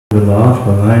The Lord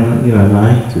for allowing you and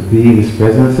I to be in His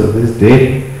presence of this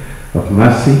day of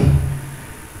mercy,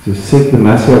 to seek the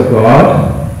mercy of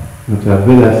God and to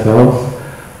avail ourselves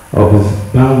of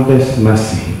His boundless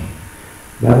mercy.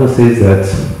 The Bible says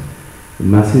that the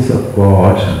mercies of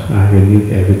God are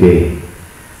renewed every day.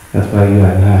 That's why you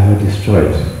and I are not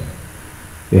destroyed.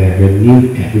 They are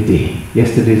renewed every day.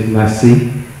 Yesterday's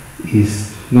mercy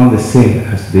is not the same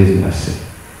as today's mercy.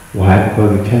 Why?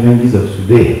 Because the challenges of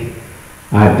today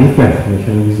are different from the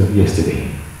challenges of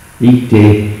yesterday. Each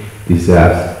day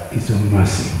deserves its own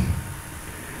mercy.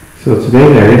 So today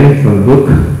we are reading from the book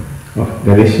of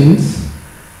Galatians,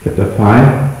 chapter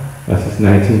 5, verses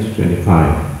 19 to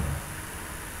 25.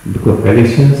 The book of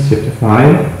Galatians, chapter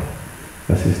 5,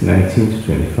 verses 19 to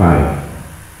 25.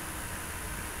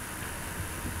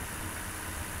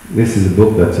 This is the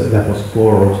book that was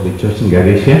Paul wrote to the church in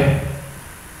Galatia.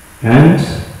 And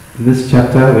in this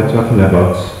chapter we're talking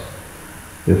about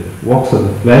the works of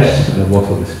the flesh and the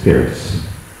works of the spirits.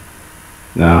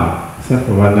 Now,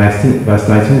 verse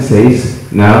 19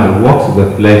 says, now the works of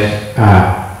the flesh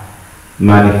are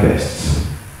manifest.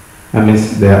 That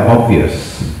means they are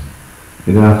obvious.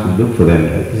 You don't have to look for them,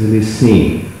 they're easily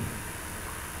seen.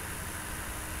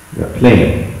 They're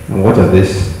plain. And what are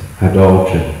these?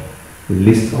 Adultery. He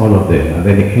lists all of them, and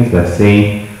then he ends by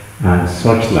saying, and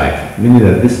such like, meaning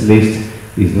that this list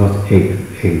is not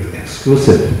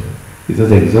exclusive. It's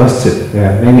not exhaustive.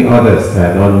 There are many others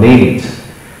that are not named.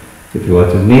 If you were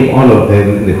to name all of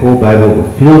them, the whole Bible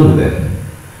would fill with them.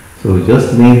 So he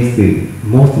just names the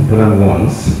most important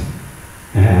ones,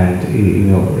 and he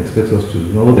expects us to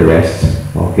know the rest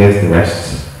or guess the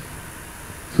rest.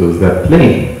 So they're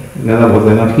plain. In other words,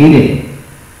 they're not hidden.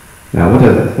 Now,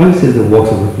 when it says the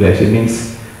works of the flesh, it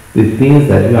means the things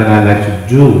that you and I like to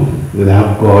do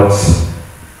without God's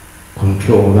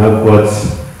control, without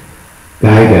God's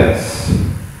guidance.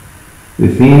 The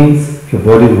things your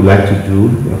body would like to do,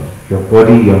 your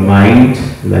body, your mind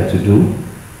would like to do,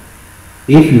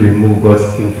 if you remove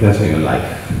God's influence on your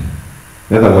life.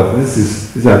 In other words,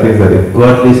 these are things that a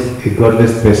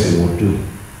godless person would do.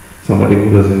 Somebody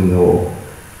who doesn't know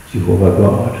Jehovah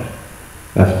God.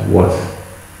 That's what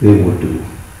they would do.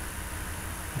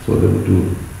 That's what they would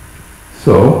do.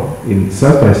 So, it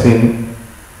starts by saying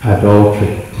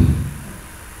adultery.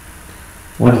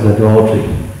 What is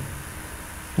adultery?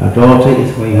 Adultery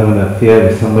is when you have an affair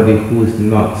with somebody who is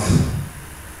not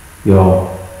your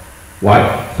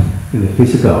wife in the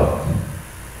physical.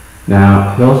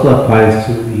 Now, it also applies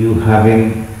to you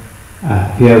having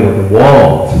an affair with the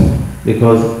world,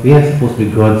 because we are supposed to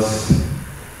be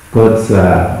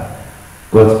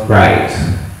God's bride.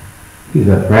 He's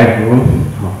a bridegroom.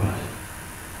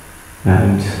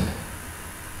 And,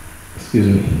 excuse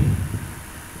me.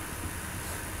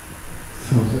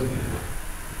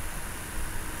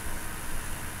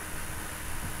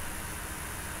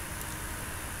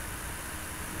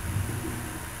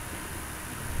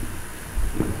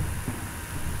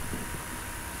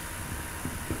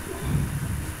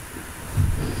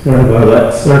 Sorry about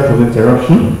that. Sorry for the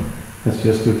interruption. Let's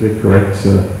just quickly correct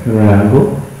camera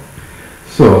angle.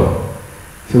 So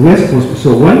we're supposed to.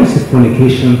 So when you say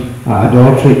fornication,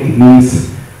 adultery, it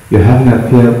means you're having an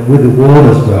affair with the world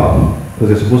as well, because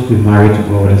you're supposed to be married to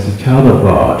God as a child of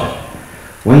God.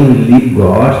 When you leave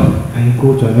God and you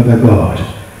go to another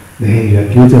God, then you are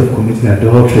guilty of committing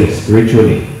adultery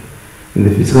spiritually. In the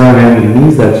physical realm, it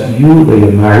means that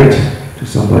you're married to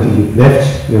somebody, you've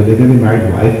left your legally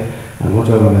married wife and want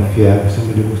to have an affair with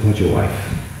somebody who's not your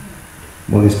wife.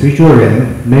 But in the spiritual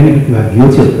realm, many people are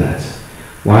guilty of that.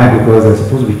 Why? Because they're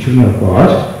supposed to be children of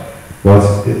God,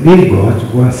 but they leave God to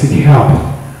go and seek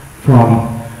help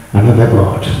from another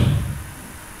God.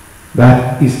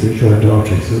 That is spiritual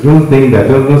adultery. So don't think that,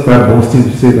 don't start boasting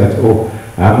to say that, oh,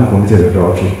 I haven't committed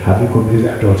adultery. Have you committed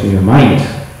adultery in your mind?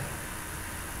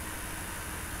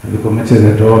 Have you committed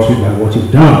adultery by what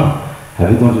you've done?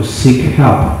 Have you gone to seek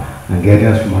help and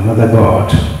guidance from another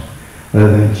God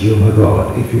rather than Jehovah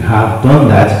God? If you have done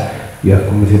that, you have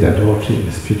committed adultery in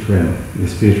the spirit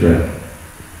realm.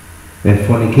 Then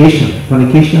fornication.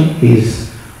 Fornication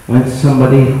is when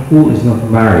somebody who is not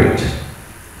married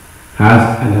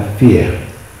has an affair.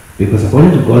 Because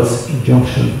according to God's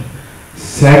injunction,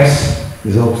 sex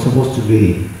is also supposed to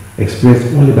be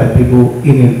experienced only by people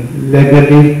in a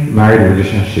legally married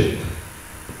relationship.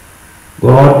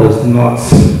 God does not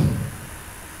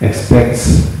expect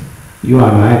you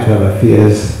and I to have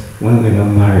affairs when we're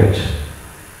not married.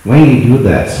 When you do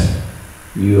that,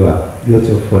 you are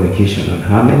guilty of fornication. And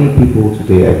how many people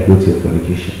today are guilty of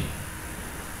fornication?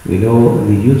 We know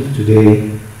the youth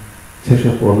today,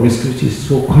 sexual promiscuity is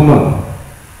so common.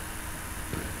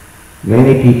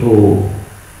 Many people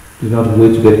do not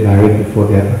wait to get married before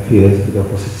they have affairs with the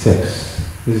opposite sex.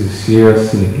 This is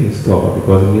serious sin against God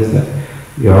because it means that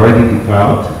you're already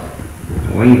defiled.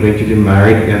 And when you eventually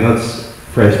married, you're not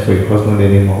fresh for your husband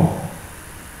anymore.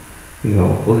 You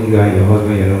know, both you and your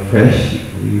husband, you're not fresh.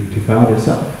 You defiled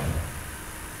yourself.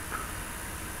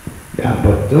 Yeah,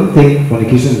 but don't think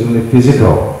fornication is only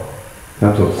physical in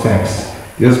terms of sex.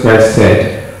 Jesus Christ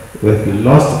said, well, if you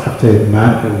lust after a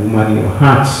man and woman in your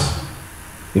hearts,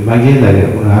 imagine that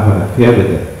you're going to have an affair with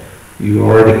them. You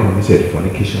already committed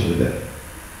fornication with them.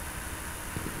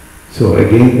 So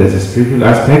again, there's a spiritual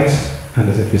aspect and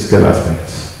there's a physical aspect.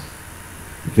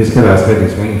 The physical aspect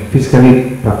is when you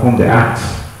physically perform the act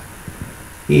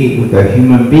with a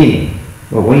human being,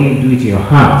 but when you do it in your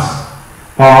heart,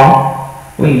 or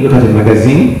when you look at a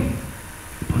magazine,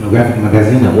 pornographic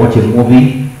magazine, and watch a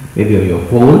movie, maybe on your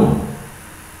phone,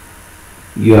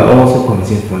 you are also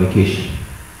committing fornication.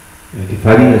 You're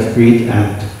defiling your spirit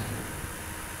and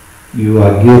you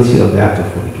are guilty of the act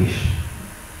of fornication.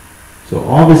 So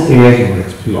all these areas you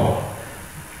must explore.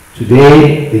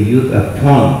 Today, the youth are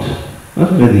fond,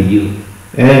 not only the youth,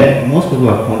 most people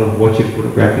are fond of watching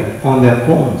pornography on their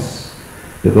phones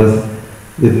because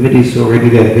they've made it so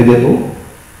readily available.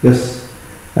 Just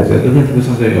as you're looking through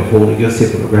something on your phone, you just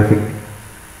see pornographic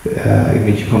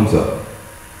image comes up.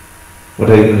 What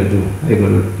are you going to do? Are you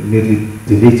going to immediately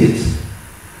delete it?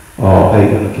 Or are you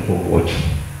going to keep on watching?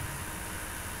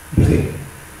 You see?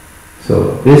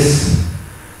 So these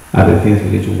are the things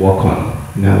we need to work on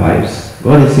in our lives.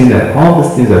 God is saying that all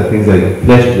these things are things that your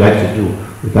flesh would like to do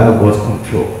without God's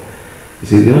control. You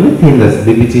see, the only thing that's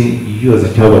limiting you as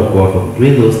a child of God from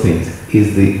doing those things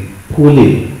is the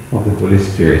pulling of the Holy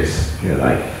Spirit in your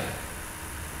life.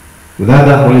 Without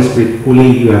that Holy Spirit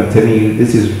pulling you and telling you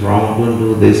this is wrong, don't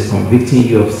do this, convicting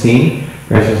you of sin,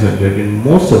 righteousness and judgment,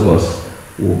 most of us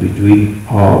will be doing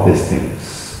all these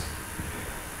things.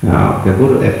 Now, we can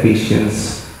go to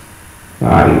Ephesians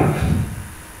 5,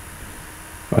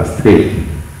 verse 3.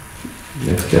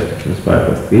 Next chapter, Ephesians 5,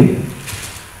 verse 3.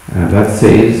 And that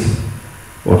says,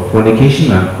 "For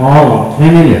fornication and all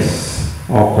uncleanness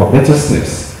or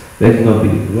covetousness, let it not be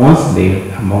once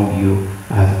named among you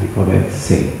as becometh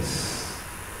saints."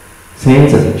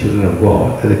 Saints are the children of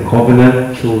God, are the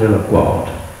covenant children of God.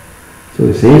 So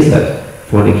it says that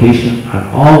fornication and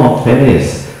all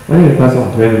uncleanness, when it refers to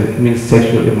uncleanness, it means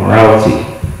sexual immorality.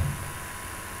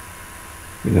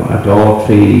 You know,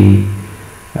 adultery,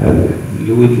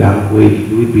 lewd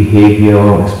language, lewd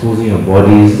behavior, exposing your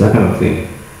bodies, that kind of thing.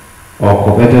 Or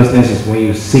covetousness is when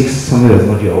you seek something that's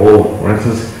not your own. For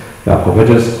instance, you are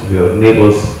covetous of your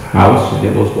neighbor's house, your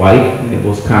neighbor's wife, your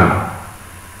neighbor's car.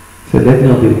 So let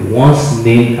not be once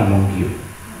named among you.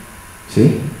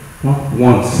 See? Not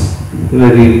once.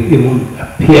 Let it even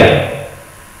appear.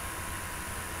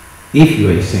 If you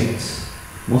are a saint.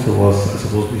 Most of us are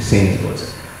supposed to be saints,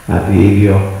 but our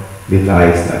behavior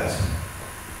belies that.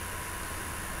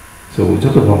 So we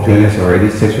talked about uncleanness already,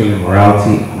 sexual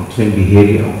immorality, unclean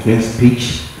behavior, unclean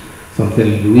speech,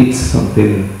 something lewd,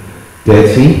 something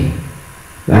dirty.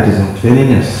 That is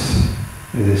uncleanness.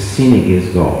 It is a sin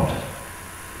against God.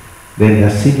 Then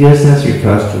lasciviousness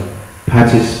refers to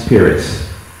party spirits.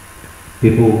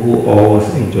 People who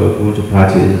always enjoy going to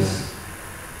parties,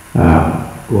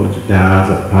 going to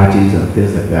dance at parties and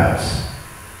things like that.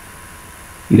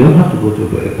 You don't have to go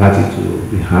to a party to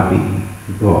be happy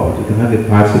with God. You can have a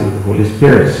party with the Holy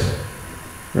Spirit,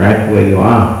 right where you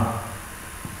are.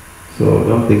 So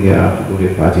don't think you have to go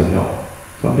to a party, no.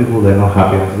 Some people, they're not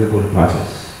happy until they go to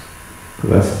parties, because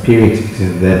that spirit is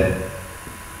in them.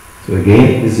 So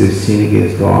again, this is a sin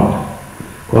against God.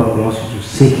 God wants you to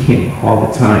seek Him all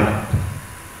the time.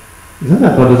 It's not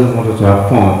that God doesn't want us to have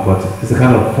fun, but it's the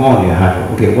kind of fun you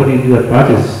have. Okay, what do you do at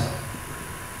parties?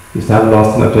 You start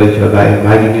lusting after each other,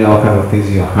 imagining all kinds of things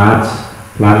in your heart,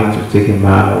 planning to take a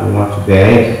man or woman to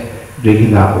bed,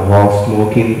 drinking alcohol,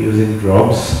 smoking, using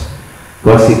drugs,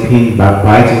 gossiping,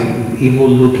 backbiting, evil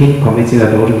looking, committing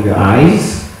adultery with your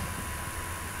eyes.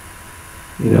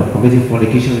 You know, committing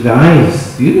fornication with the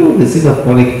eyes. Do you know the sin of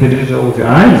fornication with your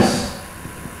eyes?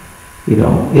 You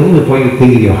know, even before you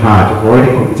think in your heart, you've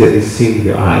already committed this sin with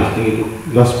your eyes. Then you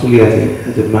look lustfully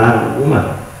at a man or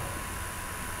woman.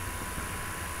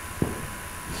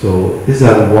 So these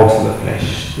are the works of the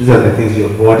flesh. These are the things your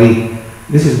body.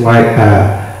 This is why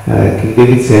King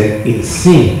David said, "In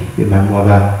sin did my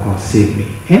mother conceive me."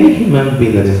 Any human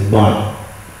being that is born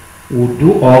will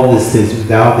do all these things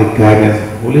without the guidance of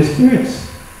the Holy Spirit.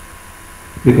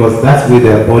 Because that's where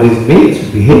their body is made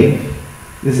to behave.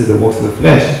 This is the works of the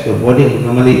flesh. Your body will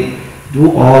normally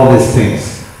do all these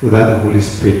things without the Holy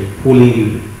Spirit pulling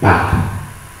you back.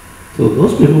 So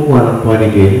those people who are not born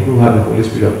again, who have the Holy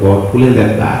Spirit of God pulling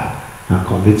them back and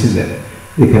convicting them,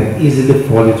 they can easily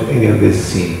fall into any of these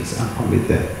sins and commit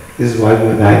them. This is why you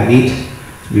and I need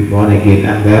to be born again,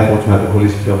 and therefore to have the Holy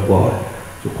Spirit of God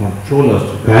to control us,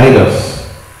 to guide us.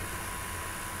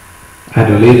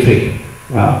 Idolatry.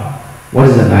 Well, what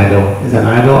is an idol? Is an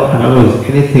idol? An idol is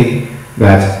anything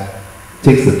that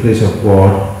takes the place of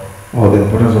God or the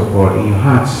importance of God in your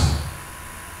hearts.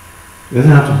 It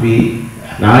doesn't have to be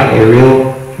a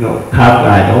real, carved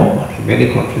idol. In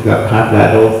many countries, there are carved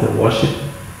idols that worship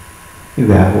in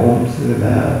their homes, in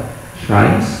their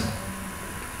shrines.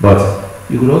 But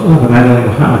you could also have an idol in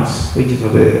your hearts, which is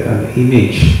not an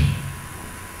image.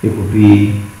 It could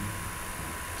be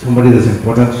somebody that's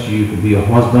important to you. It could be your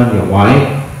husband, your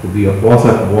wife, it could be your boss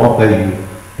at work that you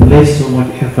place so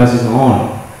much emphasis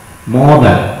on, more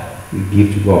than you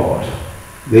give to God.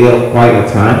 They occupy your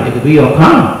time. It could be your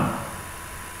car.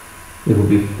 It could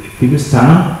be a film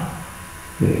star.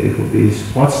 It could be a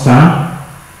sports star.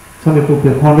 Some people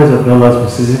pay hundreds of dollars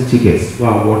for season tickets to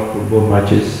go and watch football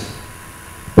matches.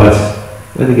 But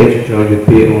when they get to church, they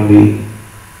pay only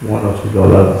 $1 or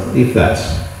 $2, if that.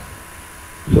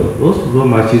 So those football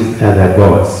matches are their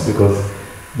gods, because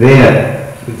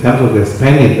there, in terms of their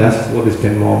spending, that's what they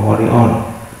spend more money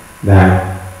on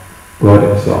than God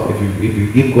himself. If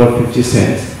you give God 50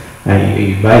 cents and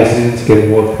you buy a season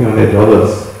ticket worth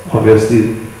 $300,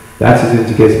 obviously that season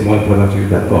ticket is more important to you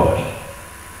than God.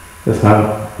 That's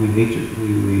how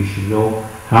we should know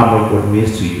how much God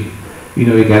means to you.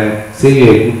 You can say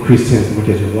you're a good Christian as much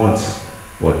as you want,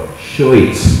 but show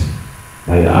it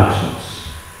by your actions.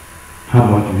 How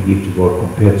much you give to God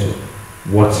compared to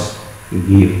what you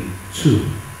give to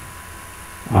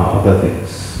other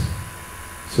things.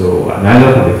 So an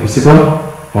idol can be physical,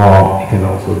 or it can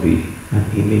also be an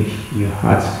image in your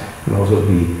heart. It can also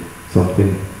be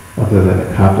something other than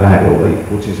a carved idol that you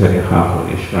put inside your house or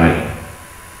your shrine.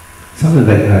 Something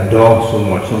that you adore so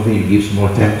much, something you give more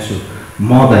time to,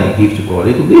 more than you give to God.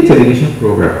 It could be a television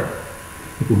program.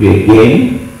 It could be a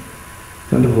game.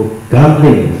 Some people,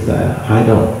 gambling is an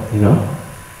idol,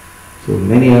 So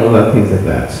many other things like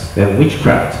that. Then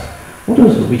witchcraft. What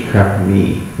does witchcraft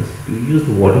mean? Because you use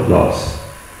the word loss.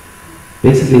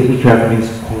 Basically, witchcraft means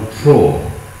control,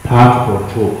 power to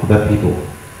control other people,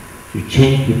 to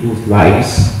change people's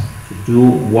lives, to do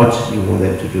what you want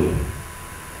them to do.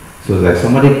 So it's like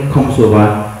somebody comes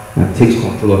over and takes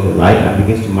control of your life and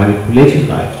begins to manipulate your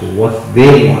life to what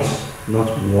they want, not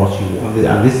what you want.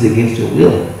 And this is against your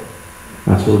will.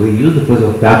 And so they use the force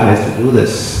of darkness to do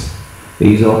this. They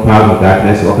use all powers of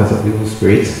darkness, all kinds of evil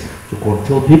spirits to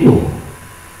control people,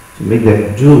 to make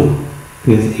them do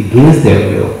things against their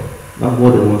will, not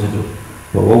what they want to do,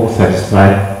 but what will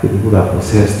satisfy the people that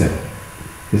possess them.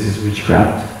 This is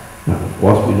witchcraft. And of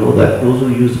course, we know that those who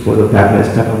use the force of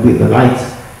darkness cannot be in the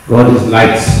light. God is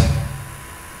light.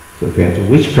 So if you're into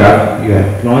witchcraft, you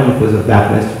are employing the force of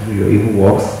darkness to do your evil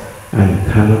works, and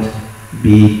you cannot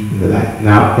be in the light.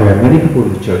 Now, there are many people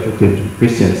in the church who claim to be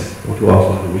Christians, but who are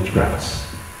also into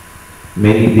witchcrafts.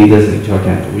 Many leaders in the church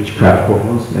are into witchcraft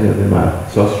programs. Many of them are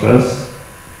sorcerers.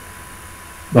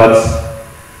 But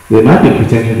they might be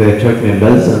pretending they're church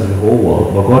members and the whole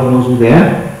world, but God knows who they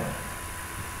are.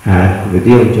 And on the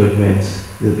day of judgment,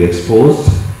 they'll be exposed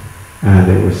and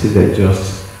they will receive their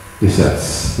just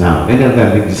deserts. Now, many of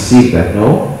them will be deceived that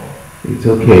no, it's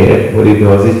okay, everybody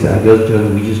does it. I just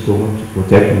joined the witches going to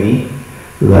protect me,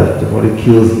 so that nobody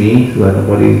kills me, so that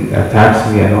nobody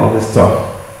attacks me and all this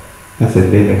stuff. That's a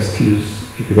lame excuse.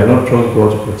 If you cannot trust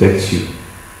God to protect you,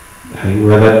 and you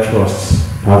rather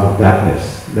trust powers of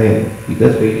darkness, then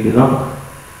that's where you belong.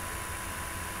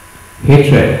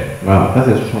 Hatred, wow, that's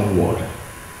a strong word.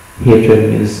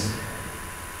 Hatred means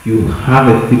you have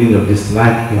a feeling of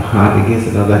dislike in your heart against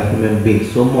another human being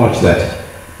so much that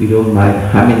you don't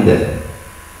mind harming them.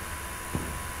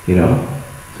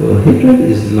 So hatred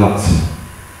is not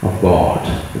of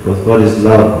God, because God is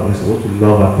love. We're supposed to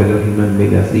love our fellow human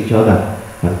beings as each other,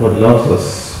 and God loves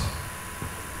us.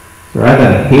 So rather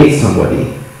than hate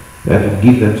somebody, we have to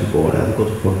give them to God, and we've got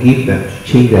to forgive them, to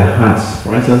change their hearts.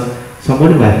 For instance,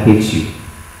 somebody might hate you,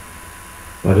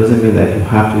 but it doesn't mean that you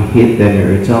have to hate them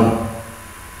in return.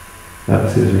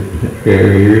 That says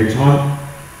return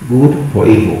good for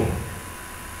evil.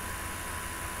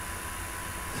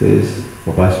 It says,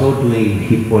 for by so doing you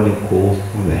heap burning coals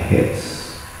on their heads.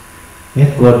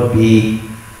 Let God be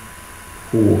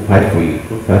who will fight for you.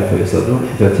 Don't fight for yourself. Don't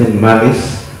entertain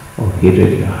malice or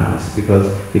hatred in your hearts,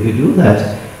 because if you do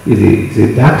that, it's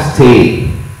a dark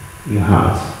stain in your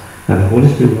heart, and the Holy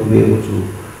Spirit will be able to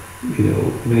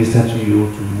minister to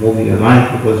you, to move in your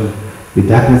life, because the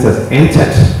darkness has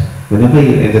entered Whenever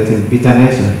you entertain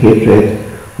bitterness or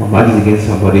hatred or malice against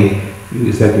somebody,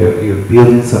 it's like you're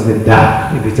building something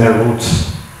dark, a bitter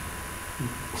roots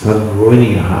start growing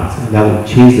in your heart, and that will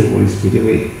chase the Holy Spirit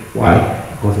away. Why?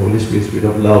 Because the Holy Spirit is spirit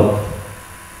of love.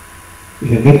 You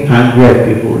can get angry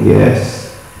at people,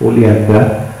 yes, holy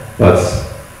anger, but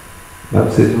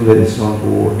Bible says don't let the sun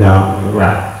go down on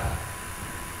wrath.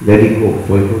 Let it go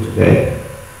before you go to bed.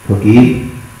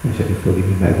 Forgive, and shall be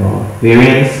forgiven by God.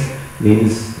 Variance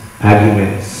means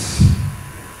arguments,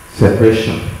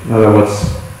 separation. In other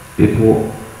words, people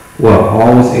who are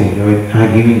always enjoying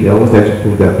arguing, they always like to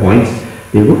prove their points.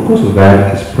 The root cause of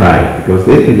that is pride, because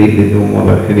they believe they know more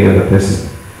than any other person.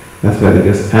 That's why they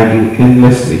just argue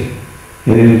endlessly.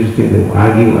 Any little thing they will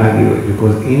argue,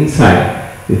 because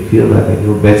inside they feel that they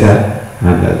know better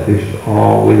and that they should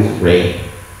always reign.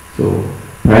 So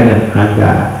pride and anger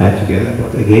are tied together,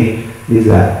 but again, these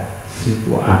are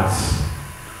simple acts.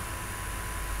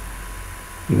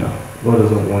 You know, God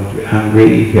doesn't want you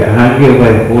angry. If you're angry over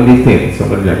a holy thing,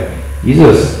 somebody like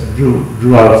Jesus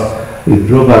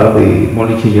drove out the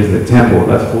money changers in the temple.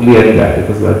 That's holy anger,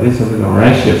 because they are doing something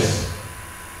unrighteous.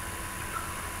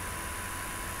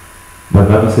 But the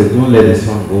Bible says, don't let the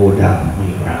sun go down on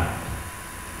your wrath.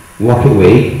 Walk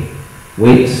away,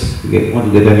 wait, want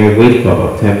to get down here, wait for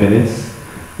about 10 minutes,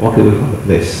 walk away from the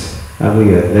place. That way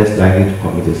you're less likely to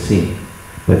commit a sin.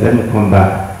 By the time you come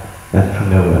back, that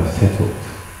anger will have settled.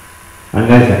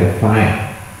 Anger is like a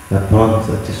fire that burns,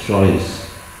 that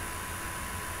destroys.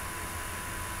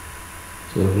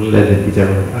 So don't let the bitter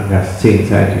anger stay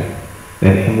inside you.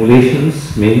 Then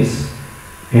emulations means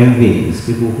envy. It's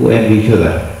people who envy each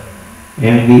other.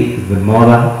 Envy is the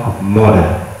mother of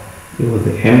murder. It was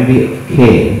the envy of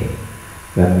Cain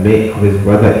that made of his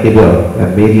brother Abel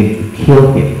that made him to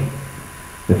kill him.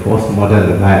 The first murder in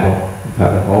the Bible, in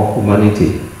fact, of all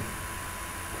humanity.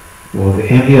 It was the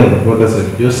envy of the brothers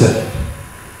of Joseph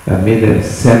that made them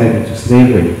sell him into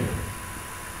slavery.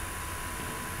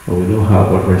 But we know how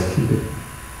God rescued him.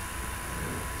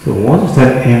 So once you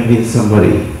start envying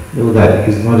somebody, know that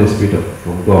it's not a spirit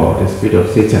from God, a spirit of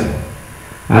Satan.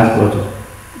 Ask God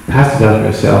to cast it out of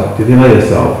yourself, deliver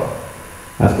yourself.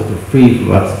 Ask God to free you from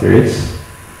that spirit.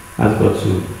 Ask God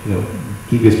to,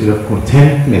 give you a spirit of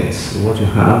contentment with what you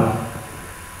have.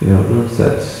 Don't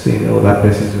start saying, oh, that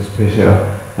person is so special.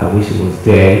 I wish it was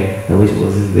there. I wish it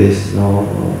was in this. No.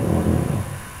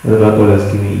 Whatever God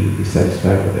has given you, be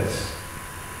satisfied with it.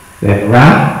 Then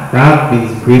wrath. Wrath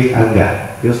means great anger.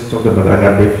 Just talked about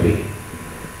anger briefly.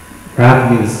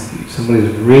 Wrath means somebody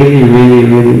is really, really,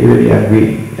 really, really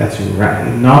angry at you,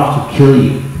 enough to kill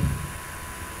you.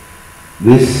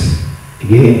 This,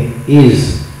 again,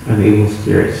 is an evil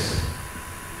spirit.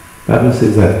 The Bible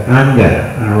says that anger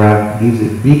and wrath gives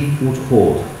a big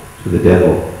foothold to the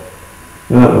devil.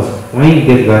 In other words, when you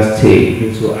get to that stage,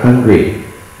 being so angry,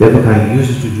 the devil can use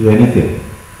it to do anything.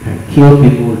 He can kill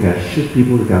people, he can shoot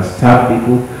people, he can stab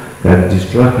people, he can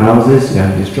destroy houses, he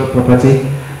can destroy property.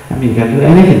 You can do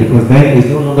anything, because then it's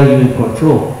no longer you in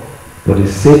control, but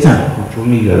it's Satan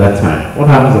controlling you at that time. What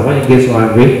happens is when you get so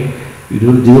angry, you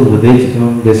don't deal with it, you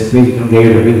don't desperate, you don't get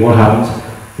rid of it. What happens?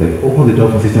 They open the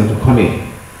door for Satan to come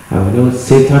in. And we know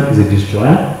Satan is a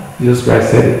destroyer. Jesus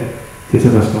Christ said it.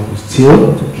 Satan has come to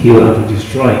steal, to kill, and to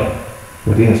destroy.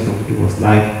 But he has come to give us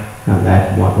life, and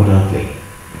life more abundantly.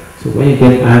 So when you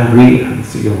get angry and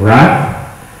see your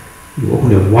wrath, you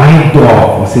open a wide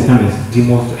door for Satan and his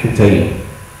demons to enter you.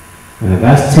 And at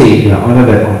that stage, you are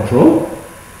under their control.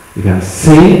 You can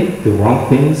say the wrong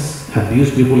things,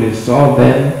 abuse people, insult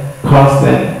them, curse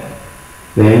them.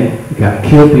 Then you can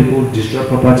kill people, destroy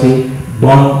property,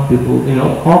 burn people,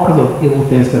 all kinds of evil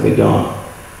things can be done.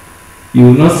 You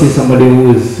will not see somebody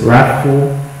who is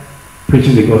wrathful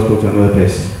preaching the gospel to another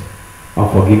person or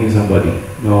forgiving somebody.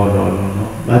 No.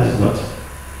 That is not.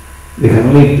 They can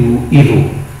only do evil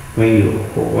when you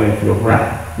feel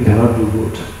wrath. You cannot do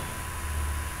good.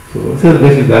 So instead of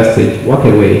getting to that stage, walk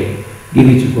away, give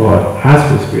it to God, ask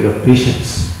for a spirit of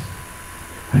patience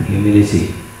and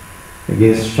humility.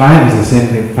 Again, strife is the same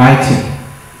thing, fighting.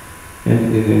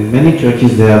 And in many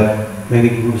churches there are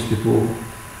many groups, people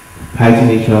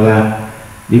fighting each other,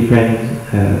 different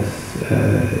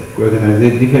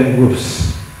organizations, different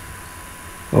groups.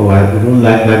 Oh, we don't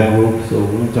like that group, so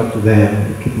we won't talk to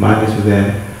them, keep malice with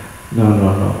them. No.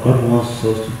 God wants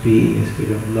us to be in a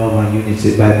spirit of love and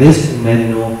unity. By this,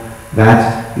 men know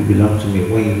that you belong to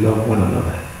me, when you love one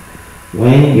another.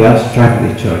 When you have strife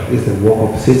in the church, it's the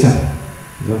work of Satan.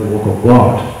 It's not the work of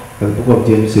God. As the book of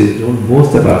James says, don't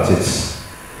boast about it.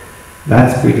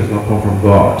 That spirit does not come from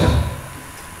God.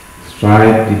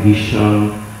 Strife,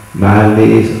 division,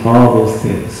 malice, all those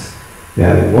things, they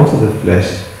are the works of the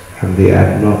flesh, and they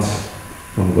are not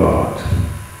from God.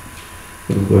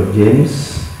 So we've got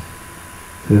James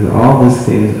says all these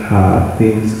things are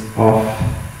things of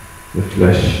the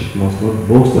flesh. You must not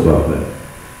boast about them.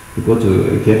 We go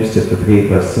to James chapter 3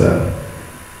 verse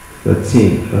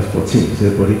 13, verse 14. It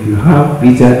says, but if you have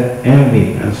bitter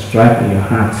envy and strife in your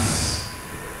hearts,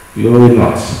 glory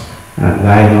not and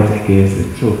lie not against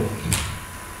the truth.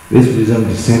 This wisdom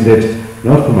descended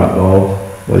not from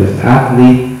above, but is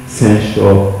earthly,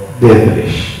 sensual,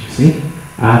 devilish. See?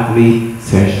 Earthly,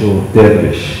 sensual,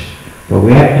 devilish. But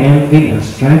where envy and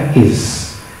strife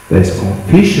is, there is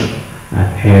confusion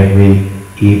and every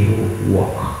evil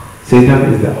work.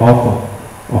 Satan is the author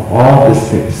of all these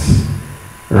things.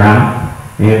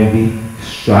 Wrath, envy,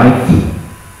 strife.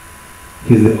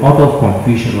 He's the author of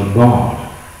confusion of God.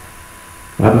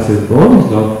 The Bible says God is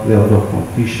not the author of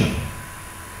confusion.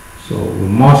 So we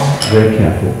must be very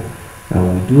careful that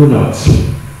we do not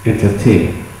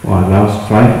entertain or allow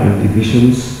strife and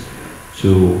divisions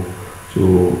to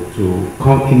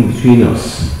come in between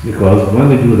us. Because when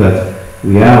we do that,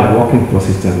 we are working for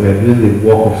Satan. We are doing the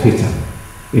work of Satan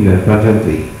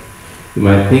inadvertently. You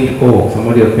might think, oh,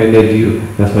 somebody offended you,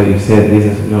 that's why you said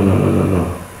this.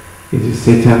 No. It is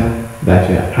Satan that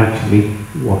you are actually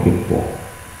working for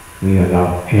when you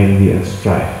allow envy and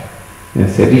strife. And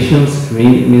seditions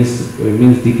means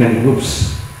different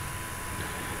groups.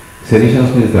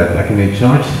 Seditions means that, like in a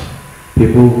church,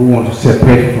 people who want to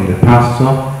separate from the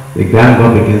pastor, they gang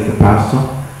up against the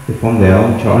pastor, they form their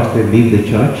own church, they leave the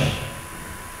church.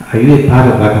 Are you a part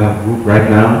of that kind of group right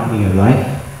now in your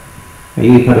life? Are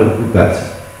you a part of a group that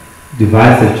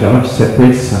divides the church,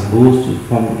 separates and goes to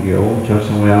form your own church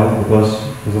somewhere else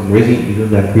because for some reason you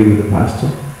don't agree with the pastor?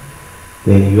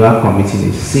 Then you are committing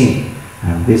a sin,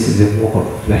 and this is a work of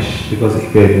the flesh. Because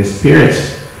if you're in the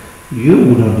spirit, you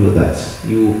will not do that.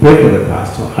 You will pray for the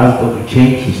pastor, ask God to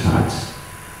change his heart,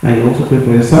 and you also pray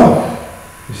for yourself.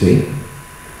 You see?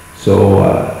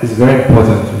 So it's very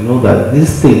important to know that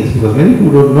these things, because many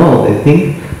people don't know, they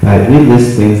think by doing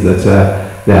these things that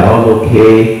they are all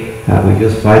okay, we're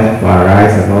just fighting for our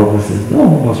rights and all these things. No,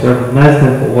 we must recognize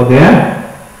them for what they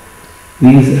are.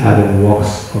 These are the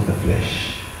works of the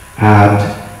flesh. And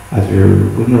as we're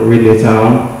going to read later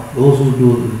on, those who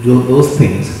do those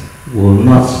things will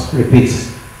not,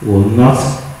 repeat, will not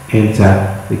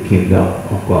enter the kingdom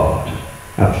of God.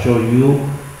 I'm sure you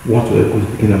want to go to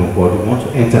the kingdom of God. You want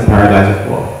to enter paradise of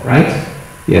God, right?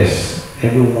 Yes,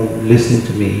 everyone listening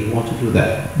to me, you want to do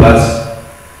that. But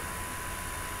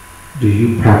do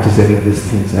you practice any of these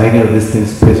things? Are any of these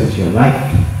things present in your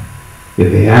life?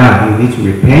 If they are, you need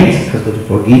to repent, ask God to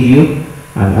forgive you,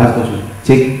 and ask God to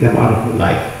take them out of your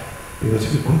life. Because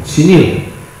if you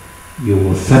continue, you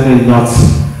will certainly not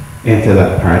enter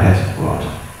that paradise of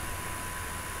God.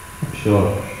 I'm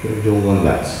sure you don't want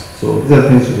that. So these are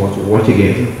things you want to watch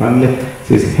against. Finally, it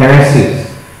says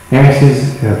heresies.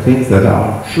 Heresies are things that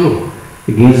are untrue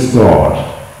against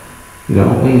God. You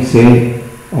know, when you say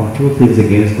untrue things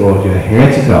against God, you're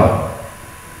heretical.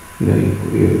 You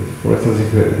know, for instance,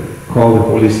 if you call the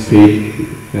Holy Spirit,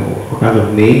 you know, all kinds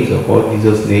of names, or call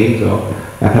Jesus names, or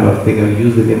that kind of thing, or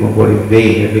use the name of God in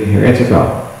vain, you're being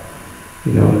heretical.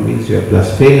 You know, it means you're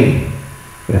blaspheming.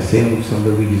 You're saying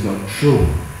something which is untrue.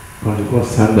 According to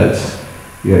God's standards,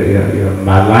 you're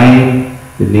maligning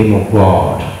the name of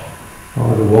God,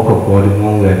 or the work of God in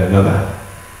one way or another.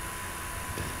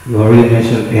 We already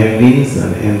mentioned envies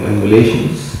and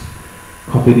emulations,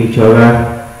 copying each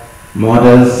other,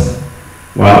 murders.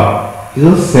 Well,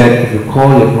 Jesus said if you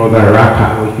call your brother a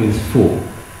raka, which means fool,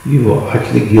 you are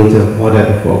actually guilty of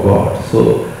murder before God.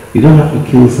 So you don't have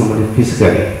to kill somebody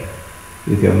physically.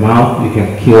 With your mouth, you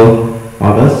can kill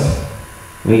others.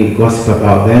 When you gossip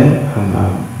about them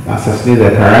and assassinate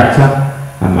their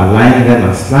character and malign them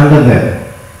and slander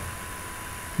them,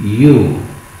 you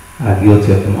are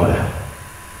guilty of murder.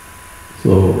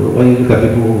 So when you look at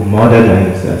people who murdered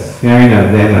and swearing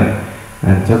at them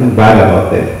and talking bad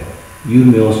about them, you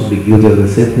may also be guilty of the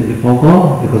same thing before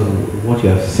God because of what you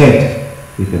have said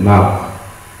with the mouth.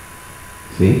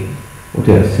 See? What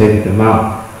you have said with the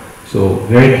mouth. So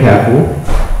very careful.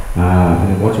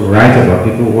 What you write about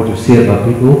people, what you say about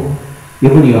people.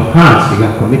 Even your heart, you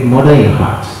can commit murder in your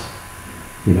heart.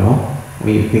 You know,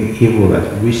 when you think evil,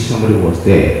 that you wish somebody was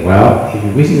dead. Well, if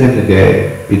you wish them to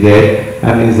be dead,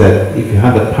 that means that if you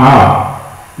had the power,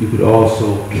 you could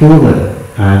also kill them.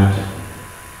 And,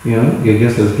 you know, you're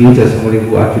just as guilty as somebody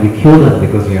who actually killed them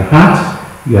because in your heart,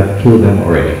 you have killed them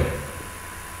already.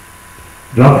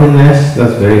 Drunkenness,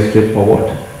 that's very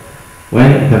straightforward. When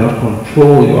you cannot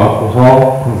control your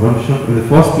alcohol consumption, in the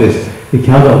first place, the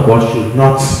child of God should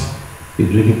not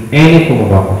you're drinking any form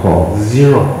of alcohol,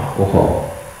 zero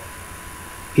alcohol.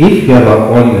 If you have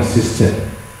alcohol in your system,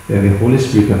 then the Holy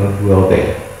Spirit cannot dwell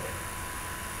there.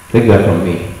 Take that from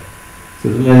me. So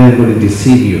don't let anybody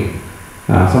deceive you.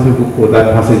 Some people quote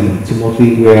that passage in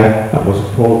Timothy where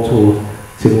Apostle Paul told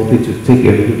Timothy to take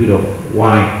a little bit of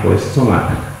wine for his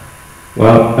stomach.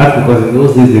 Well, that's because in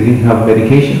those days they didn't have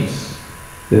medications.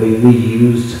 They only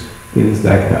used things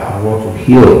like alcohol to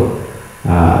heal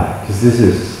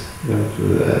diseases,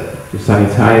 to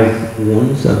sanitize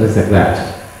wounds and things like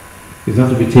that. It's not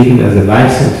to be taken as a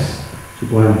license to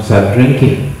go and start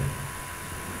drinking.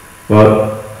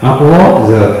 But alcohol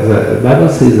the Bible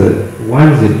says that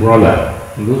wine is a brawler.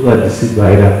 And those who are deceived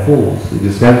by it are fools. It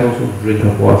describes those who drink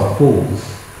alcohol as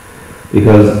fools.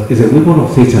 Because it's a weapon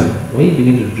of Satan. When you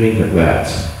begin to drink like that,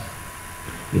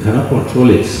 you cannot control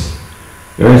it.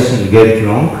 Very soon you get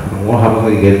drunk, and what happens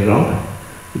when you get drunk?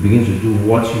 You begin to do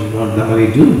what you not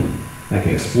normally do. Like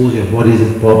expose your bodies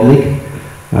in public,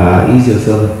 ease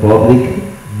yourself in public,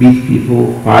 beat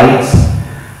people, fight,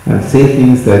 and say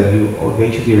things that you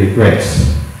eventually regret.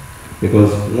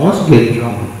 Because once you get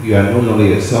drunk, you are no longer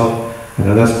yourself.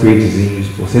 Another spirit is in you,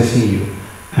 is possessing you,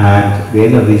 and the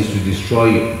end of this is to destroy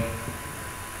you.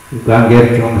 You can't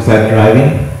get drunk and start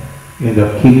driving, you end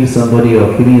up killing somebody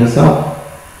or killing yourself.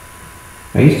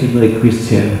 I used to know a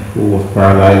Christian who was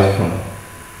paralyzed from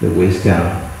the waist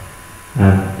down,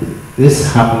 and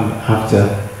this happened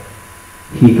after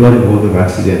he got involved in an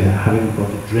accident, having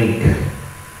got to drink,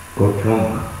 got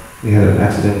drunk. He had an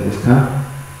accident with his car.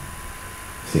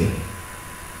 See?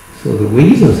 So the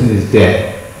wages of sin is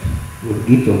death. With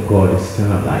the gift of God is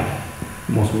eternal life.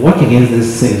 You must watch against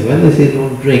these sins. When they say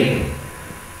don't drink,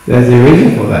 there's a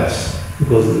reason for that.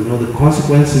 Because you know the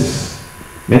consequences.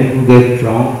 Many people get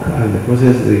drunk and in the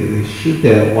process they shoot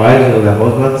their wives or their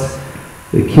husbands,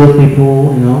 they kill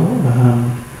people,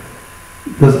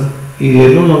 because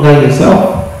you're no longer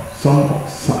yourself.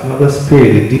 Some another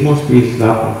spirit, the demon spirit is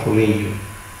now controlling you.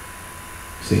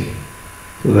 See?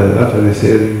 So that's why they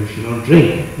say you should not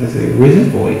drink. There's a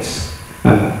reason for it.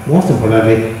 And most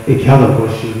importantly, a child of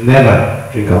God should never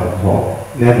drink alcohol.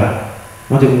 Never.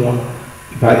 Not even one.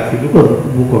 If you look at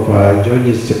the book of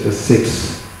Judges chapter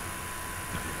 6,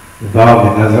 the vow of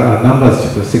the Nazarite, Numbers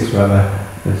chapter 6 rather,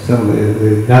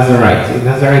 the Nazarite. A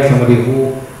Nazarite, somebody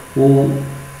who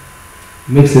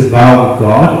makes a vow with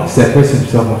God, separates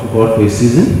himself unto God for a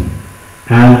season.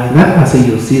 And in that passage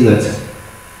you'll see that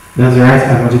Nazarites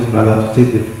are not even allowed to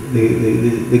take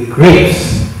the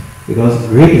grapes, because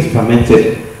grape is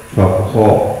fermented for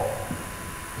alcohol.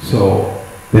 So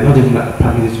they're not even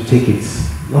permitted to take it.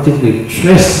 Not even a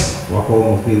trace of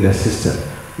alcohol must be in their system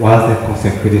whilst they're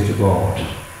consecrated to God.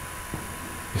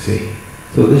 You see?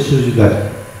 So this shows you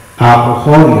that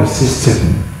alcohol in your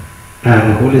system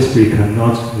and the Holy Spirit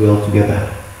cannot dwell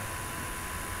together.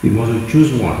 You must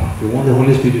choose one. If you want the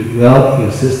Holy Spirit to dwell in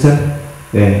your system,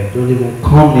 then don't even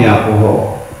come near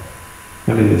alcohol.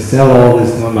 I mean, they sell all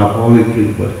this non-alcoholic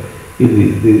drink, but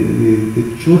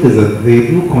the truth is that they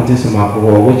do contain some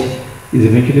alcohol, which is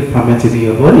eventually fermented in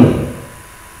your body.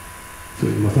 So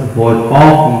you must avoid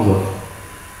all forms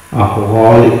of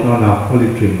alcoholic,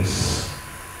 non-alcoholic drinks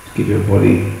to keep your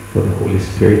body for the Holy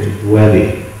Spirit to dwell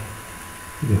in.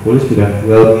 The Holy Spirit can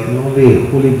dwell in only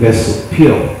a holy vessel,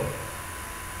 pure.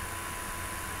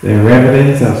 The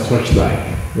revelings and such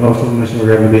like. We also mentioned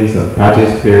revelings and party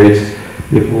spirits.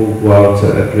 People go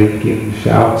out drinking,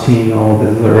 shouting, all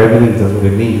this. Revelings, that's what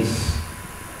it means.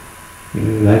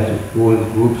 You like to go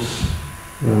in groups,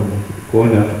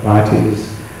 going out to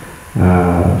parties,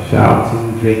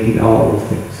 shouting, drinking, all those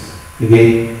things.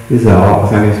 Again, these are all.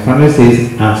 And his finally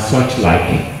says, and such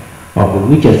like, of the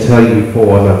which I tell you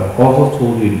before, as I've also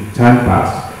told you in time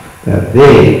past, that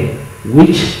they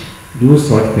which do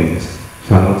such things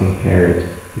shall not inherit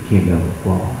the kingdom of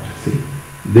God. See?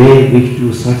 They which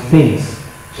do such things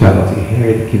shall not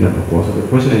inherit the kingdom of God. So the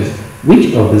question is,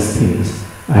 which of these things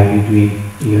are you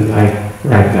doing in your life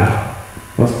right now?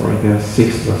 1 Corinthians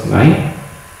 6 verse 9.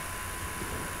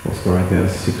 1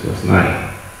 Corinthians 6 verse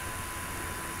 9.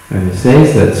 And it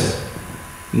says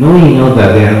that, know ye not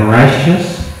that the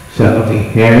unrighteous shall not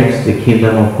inherit the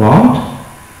kingdom of God?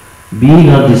 Be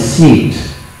not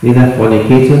deceived, neither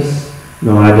fornicators,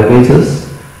 nor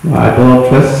idolaters, nor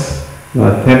adulterers,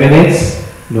 nor effeminates,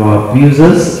 nor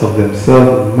abusers of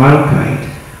themselves of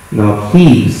mankind, nor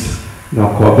thieves,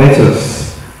 nor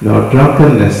covetous, nor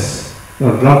drunkards,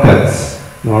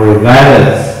 nor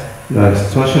revilers, nor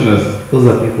extortioners. Those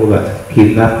are people that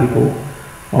kidnap people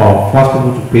or force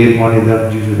people to pay money that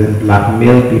due to them,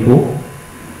 blackmail people.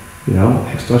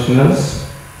 Extortioners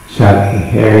shall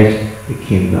inherit the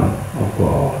kingdom of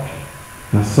God.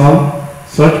 And some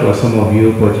Such were some of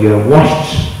you, but you are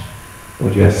washed,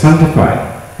 but you are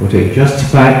sanctified, but you are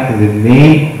justified in the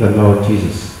name of the Lord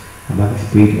Jesus and by the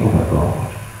Spirit of our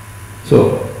God.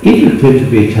 So, if you claim to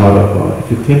be a child of God,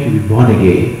 if you claim to be born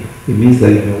again, it means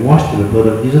that you've been washed with the blood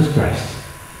of Jesus Christ.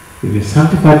 You've been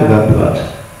sanctified with that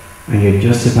blood, and you're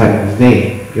justified in His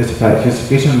name.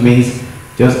 Justification means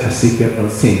just as if you have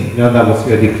not sinned. In other words,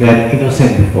 you are declared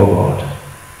innocent before God.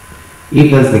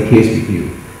 If that's the case with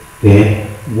you, then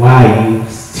why are you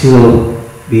still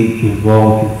being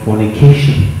involved in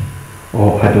fornication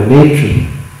or idolatry?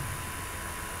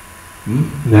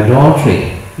 In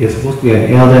adultery, you're supposed to be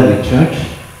an elder in the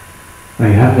church, and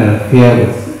you have an affair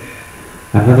with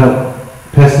another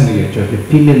person in your church, a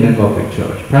female member of the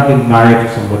church, probably married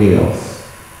to somebody else.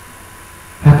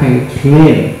 How can you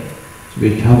claim to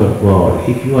be a child of God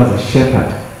if you as a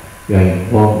shepherd, you are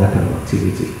involved in that kind of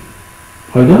activity?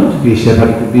 Or you don't have to be a shepherd,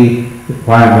 it could be a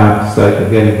choir master, it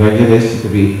could be an evangelist, it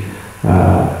could be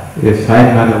a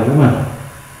side man or woman.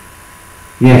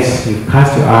 Yes, you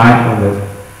cast your eye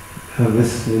on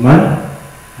this woman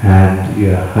and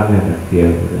you are having an affair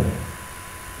with her.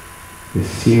 You're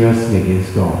seriously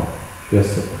against God. You are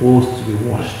supposed to be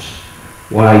washed.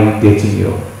 Why are you dating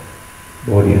your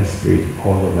body and spirit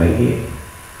all over again?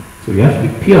 So you have to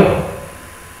be pure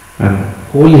and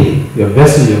holy. Your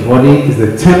vessel, your body is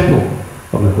the temple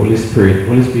of the Holy Spirit. The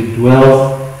Holy Spirit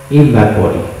dwells in that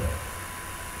body.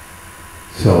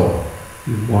 So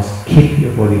you must keep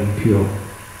your body pure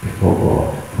before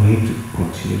God for Him to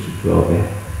continue to dwell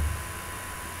there.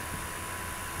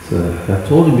 So I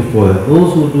told you before that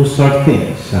those who do such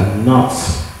things shall not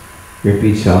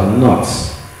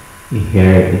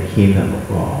inherit the kingdom of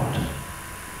God.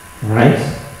 Alright?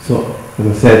 So, as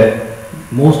I said,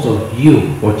 most of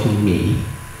you watching me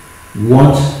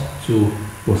want to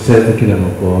possess the kingdom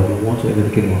of God, you want to enter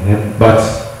the kingdom of heaven, but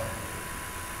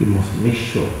you must make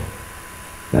sure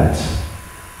that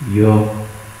your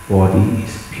body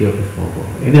is pure before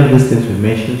God. Any of these things we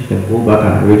mentioned, you can go back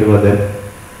and read about them.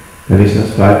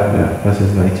 Galatians 5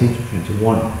 verses 19 to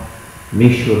 21.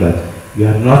 Make sure that you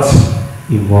are not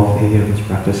involved in any of those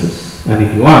practices. And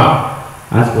if you are,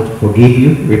 ask God to forgive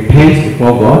you, repent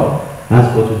before God,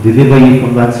 ask God to deliver you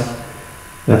from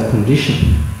that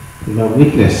condition, from that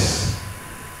weakness.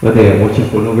 Whether you're watching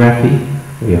pornography,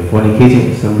 or you're fornicating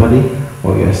with somebody,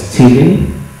 or you're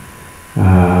stealing,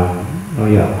 or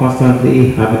you're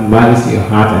constantly having malice in your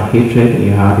heart and hatred in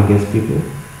your heart against people.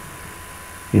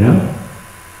 You know?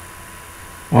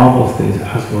 All those things,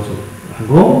 ask God to.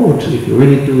 God, if you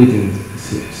really do it in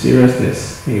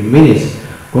seriousness, and you mean it,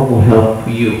 God will help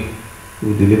you. He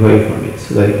will deliver you from it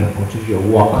so that you can continue your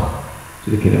walk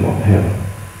to the kingdom of heaven.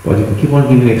 But if you keep on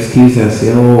giving excuses and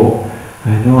say, oh,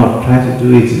 I know I'm trying to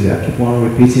do it, I keep on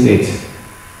repeating it,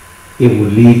 it will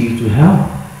lead you to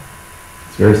hell.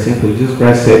 It's very simple. Jesus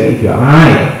Christ said, if your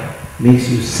eye makes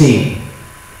you sin,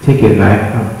 take a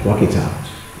knife and pluck it out.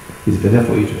 It's better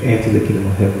for you to enter the kingdom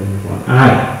of heaven with one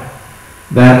eye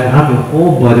than to have your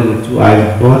whole body with two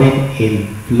eyes burning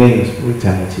in flames for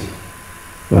eternity.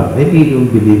 Well, maybe you don't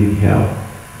believe in hell.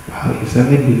 Well, you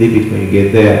certainly believe it when you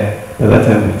get there. By that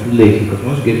time it's too late, because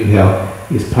once you get to hell,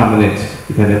 it's permanent.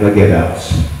 You can never get out.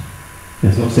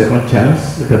 There's no second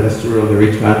chance. Look at the story of the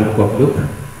rich man in the book of Luke.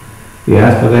 He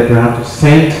asked for Abraham to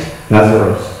send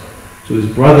Lazarus to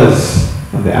his brothers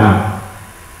on the arm,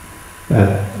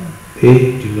 that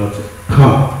they do not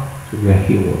come to where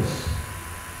he was.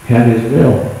 Hell is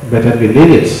real. Better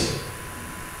believe it.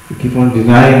 If you keep on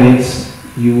denying it,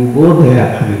 you will go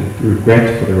there and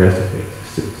regret for the rest of your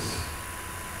existence.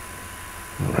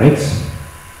 Alright?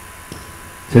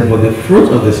 So for the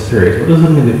fruit of the Spirit, what does it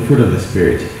mean, the fruit of the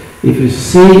Spirit? If you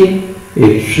see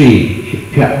a tree,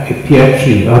 a pear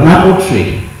tree, or an apple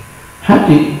tree, how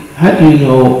do you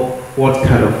know what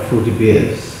kind of fruit it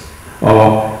bears?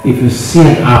 Or if you see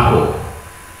an apple,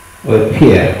 or a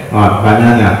pear, or a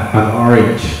banana, an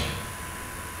orange,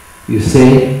 you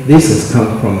say this has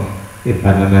come from a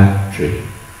banana tree,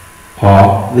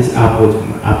 or this apple is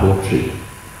from an apple tree,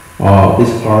 or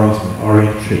this orange from an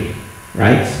orange tree,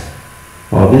 right?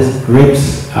 Or these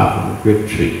grapes are from a grape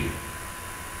tree,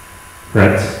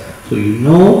 right? So you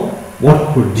know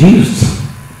what produced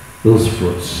those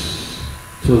fruits.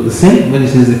 So the same when it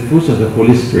says the fruits of the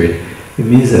Holy Spirit, it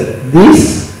means that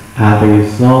these are the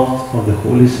result of the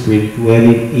Holy Spirit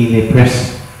dwelling in a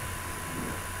person.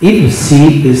 If you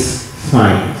see these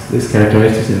signs, these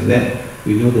characteristics in them,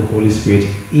 you know the Holy Spirit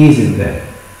is in them.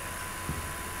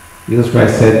 Jesus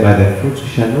Christ said, by their fruits you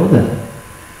shall know them.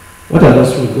 What are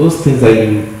those fruits? Those things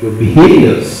that your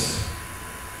behaviors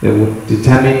that would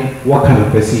determine what kind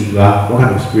of person you are, what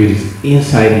kind of spirit is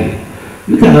inside you.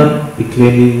 You cannot be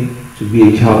claiming to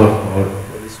be a child of God,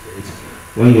 Holy Spirit,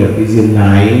 when you are busy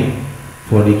lying,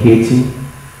 fornicating,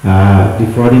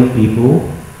 defrauding people,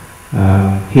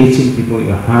 hating people in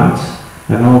your heart,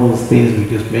 and all those things we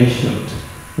just mentioned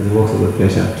as the works of the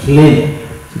flesh, and claim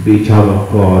to be a child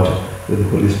of God with the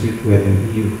Holy Spirit dwelling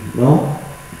in you. No,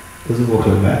 it doesn't work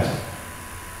like that.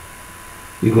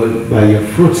 You go by your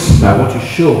fruits, by what you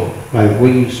show, by the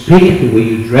way you speak, the way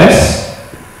you dress.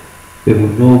 They will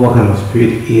know what kind of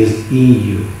spirit is in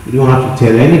you. You don't have to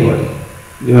tell anybody.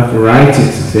 You don't have to write it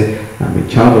and say, I'm a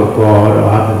child of God or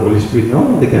I have the Holy Spirit.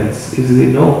 No, they can easily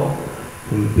know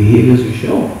from the behaviors you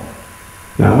show.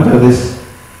 Now, what are these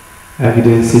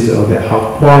evidences of the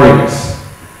outpourings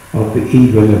of the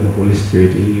indwelling of the Holy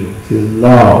Spirit in you? It is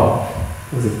love.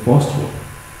 That's the first one.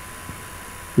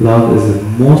 Love is the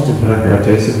most important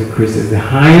characteristic of a Christian, the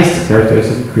highest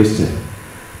characteristic of a Christian.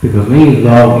 Because when you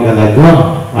love, you are like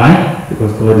God. Why?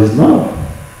 Because God is love.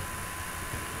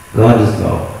 God is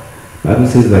love. The Bible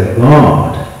says that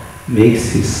God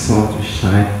makes his sun to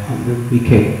shine on the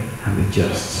wicked and the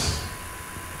just.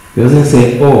 He doesn't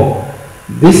say, oh,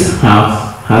 this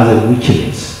house has a witch in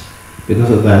it. Because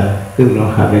of that, they will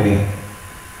not have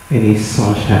any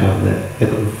sunshine on them. They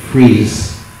will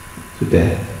freeze to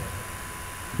death.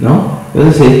 No? It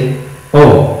doesn't say,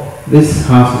 oh, this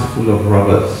house is full of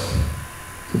robbers.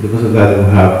 So because of that, they will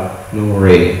have no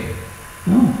rain.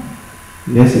 No.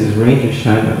 Yes, it is rain to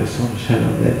shine and the sun to shine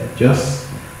on them. Just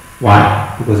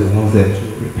why? Because he wants them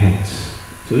to repent.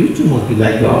 So you too must be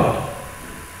like God.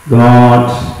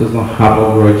 God does not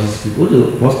harbor grudges. If you go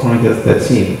to 1 Corinthians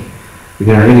 13, you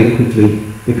can read it quickly,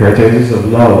 the characteristics of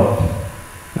love,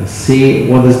 and see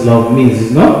what this love means.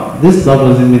 It's not, this love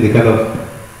doesn't mean the kind of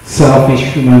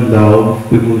selfish human love.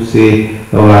 People say,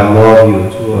 oh, I love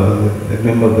you, to a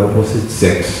member of the opposite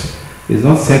sex. It's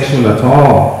not sexual at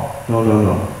all. No, no,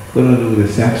 no. It's got to do with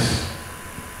the sex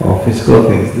or physical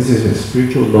things. This is a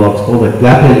spiritual love. It's called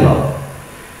agape love.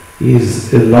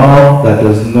 It's a love that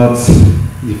does not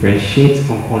differentiate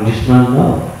unconditional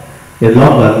love. A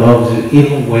love that loves you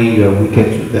even when you are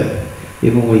wicked to them,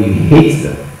 even when you hate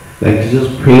them. Like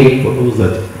Jesus prayed for those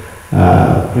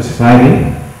that crucified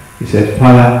him. He said,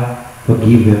 Father,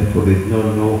 forgive them for they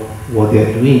don't know what they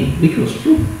are doing, which was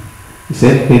true. The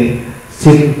same thing,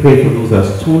 Satan prayed for those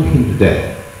that stoned him to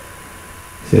death.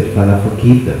 He said, Father,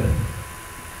 forgive them.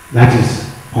 That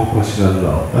is unconditional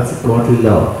love. That's godly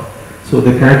love. So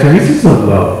the characteristics of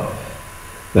love,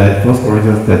 that 1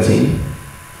 Corinthians 13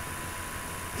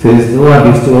 says, though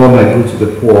I bestow all my goods to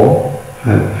the poor,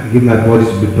 and give my body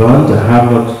to be burned, I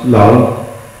have not love,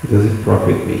 it doesn't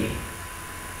profit me.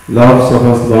 Love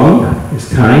suffers long,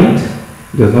 is kind,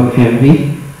 does not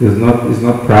envy, is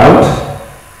not proud,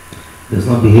 does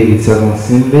not behave itself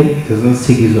unseemly, it does not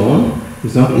seek his own,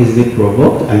 is not easily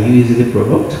provoked. Are you easily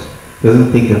provoked?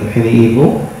 Doesn't think of any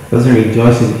evil, doesn't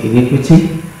rejoice in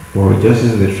iniquity, but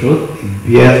rejoices in the truth.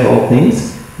 It bears all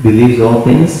things, believes all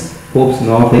things, hopes in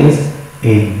all things,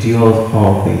 endures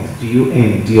all things. Do you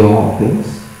endure all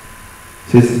things?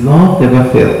 It says love never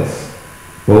fails.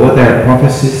 But where there are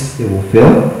prophecies, they will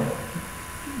fail.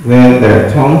 Where there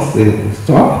are tongues, they will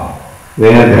stop.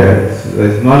 Where there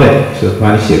is knowledge, it shall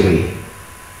vanish away.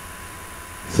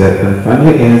 So, and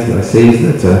finally ends by saying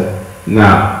that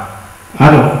now,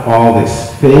 out of all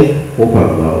this faith, hope,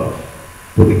 and love,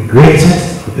 but the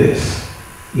greatest of this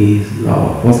is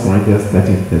love. 1 Corinthians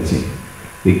 13:13.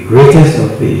 The greatest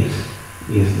of these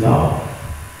is love.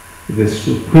 The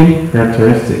supreme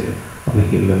characteristic of a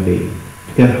human being.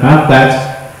 If you can have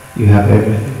that, you have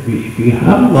everything. If you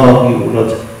have love, you will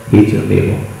not hate your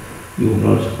neighbor. You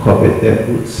will not covet their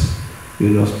goods. You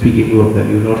will not speak evil of them.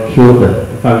 You will not kill them.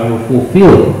 In fact, you will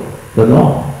fulfill the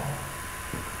law.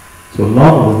 So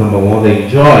love was number one. Then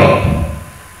joy.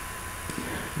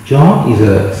 Joy is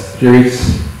a spirit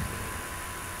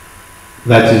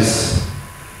that is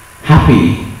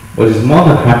happy, but it's more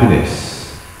than happiness.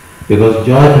 Because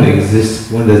joy can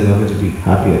exist when there's nothing to be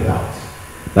happy about.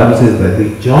 The Bible says that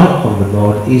the joy of the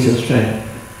Lord is your strength.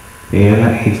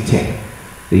 Nehemiah 8:10.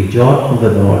 The joy of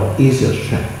the Lord is your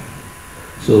strength.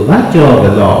 So that joy of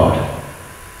the Lord,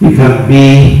 you can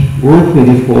be going through a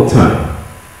difficult time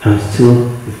and still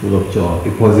be full of joy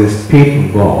because it's paid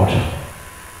from God.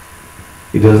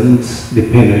 It doesn't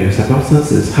depend on your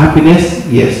circumstances. Happiness,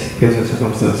 yes, depends on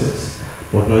circumstances,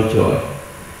 but not joy.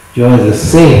 Joy is the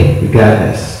same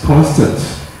regardless, constant,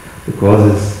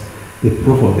 because it's the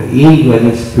proof of the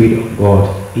indwelling Spirit of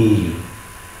God in you.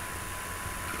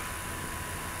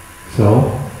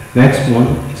 So, next one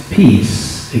is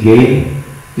peace. Again,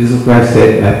 Jesus Christ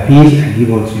said, my peace I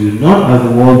give unto you, not as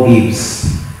the world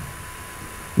gives.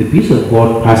 The peace of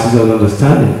God passes all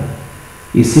understanding.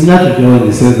 It's similar to joy in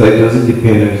the sense that it doesn't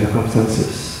depend on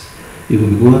circumstances. You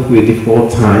can be going through a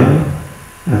difficult time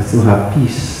and still have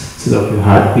peace, instead of your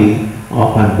heart being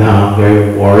up and down,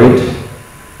 very worried.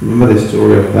 Remember the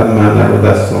story of that man that wrote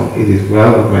that song, "It Is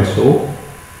Well With My Soul"?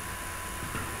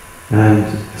 And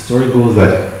the story goes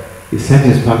that he sent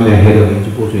his family ahead of him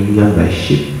to go to England by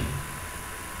ship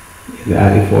in the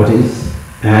early 40s,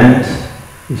 and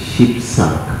the ship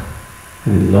sank,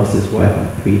 and he lost his wife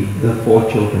and 4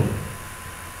 children.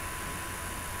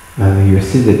 And he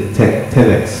received the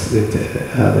telex,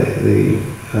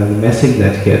 the message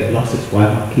that he had lost his wife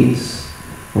and kids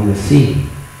on the sea.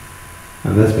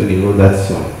 And that's when he wrote that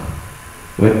song,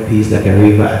 "When peace like a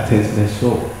river attends my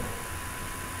soul.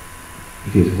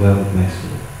 It is well with my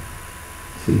soul."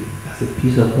 See, that's the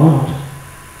peace of God.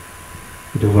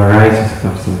 It overrides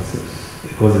circumstances,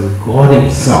 because it's God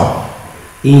Himself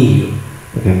in you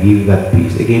that can give you that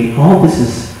peace. Again, all this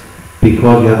is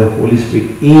because you have the Holy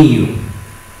Spirit in you.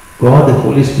 God, the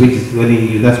Holy Spirit, is dwelling in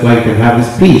you. That's why you can have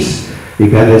this peace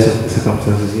regardless of the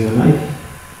circumstances in your life.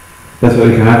 That's why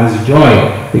you can have this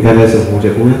joy regardless of what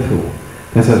you're going through.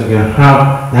 That's why you can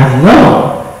have that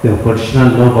love. The unconditional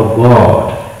love of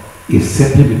God is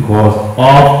simply because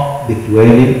of the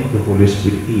dwelling of the Holy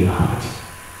Spirit in your heart.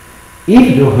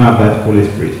 If you don't have that Holy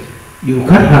Spirit, you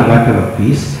can't have that kind of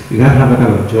peace, you can't have that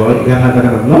kind of joy, you can't have that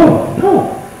kind of love.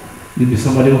 No. You'll be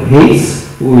somebody who hates,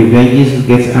 who revenges, who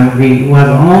gets angry, who has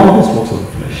all the works of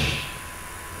the flesh.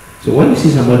 So when you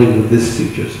see somebody with these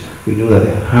features, we know that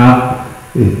they have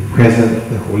the presence of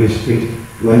the Holy Spirit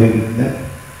dwelling in them.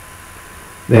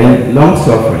 Then long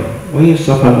suffering. When you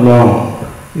suffer long,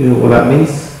 you know what that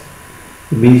means?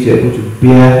 It means you're able to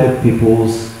bear with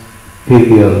people's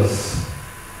failures.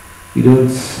 You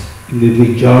don't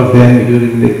immediately judge them, you don't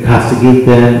immediately castigate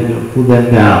them, you don't put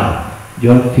them down.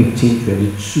 John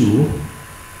 15:22.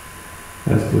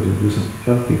 Let's go to do some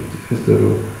John 15. Let's go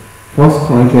to 1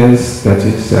 Corinthians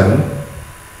 13:7.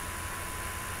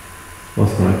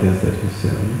 1 Corinthians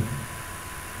 13:7.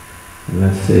 And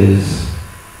that says,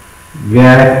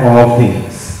 "Bear all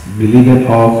things, believe in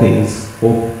all things,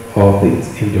 hope all things,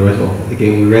 endure all things."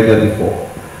 Again, we read that before.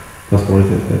 1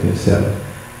 Corinthians 13:7.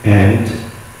 And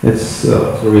let's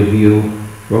also review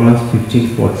Romans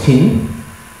 15:14.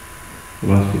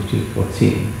 Romans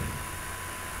 15:14.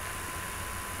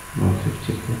 Romans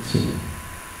 15:14.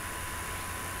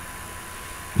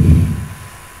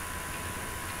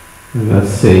 And that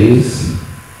says,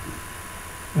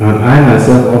 "And I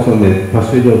myself also may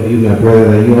persuade of you, my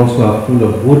brother, that you also are full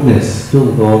of goodness,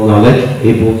 filled with all knowledge,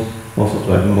 able also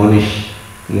to admonish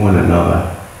one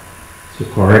another." To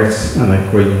correct and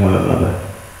encourage one another.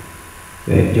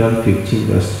 Then John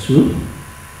 15:2.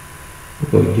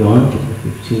 Book of John chapter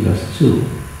 15:2.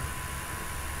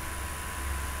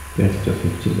 John chapter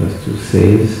 15:2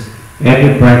 says,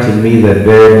 "Every branch in me that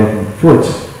beareth not fruit,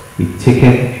 He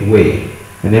taketh away.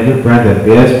 And every branch that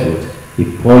bears fruit, He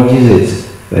purges it,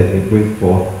 that it may bring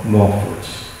forth more fruit."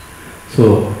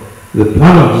 So, the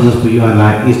plan of Jesus for you and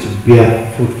I is to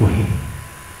bear fruit for Him.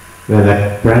 We are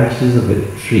like branches of a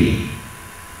tree.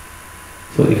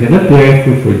 So, if you're not bearing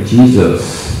fruit for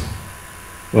Jesus,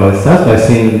 well, it starts by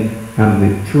saying, "I'm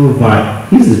the true vine,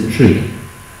 He's the tree,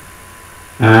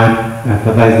 and my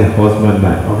Father is the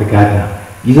husbandman or the gardener."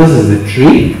 Jesus is the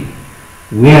tree,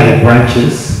 we are the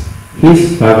branches.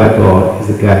 His Father God is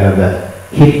the gardener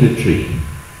that keeps the tree.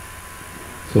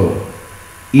 So,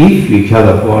 if you're a child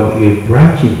of God, you're a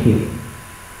branch in Him.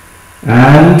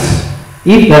 And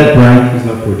if that branch is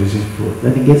not producing fruit,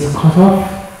 then it gets cut off.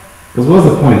 Because what's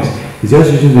the point? It's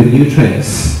just using the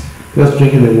nutrients, just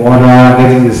drinking the water,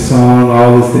 getting the sun,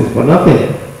 all these things, for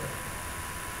nothing.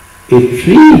 A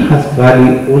tree has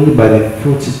value only by the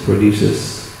fruits it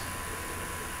produces.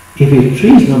 If a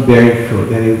tree is not bearing fruit,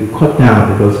 then it will be cut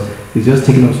down because it's just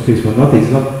taking up space for nothing.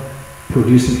 It's not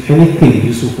producing anything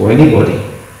useful for anybody.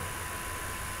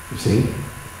 You see?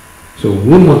 So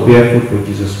we must bear fruit for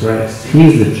Jesus Christ. He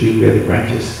is the tree, we are the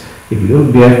branches. If we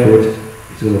don't bear fruit,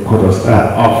 it's going to cut us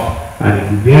off. And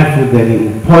if we bear fruit, then He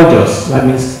will purge us. That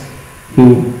means He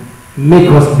will make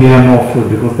us bear more fruit,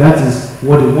 because that is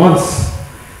what He wants.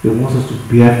 He wants us to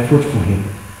bear fruit for Him.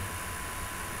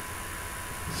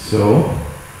 So,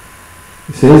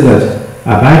 it says that,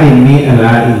 "Abide in me and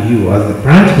I in you. As the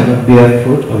branch cannot bear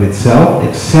fruit of itself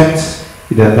except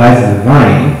it abides in the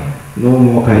vine, no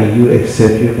more can you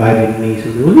except you abide in me."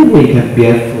 So the only way you can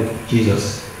bear fruit for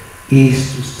Jesus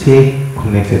is to stay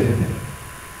connected with Him.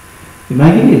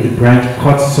 Imagine if the branch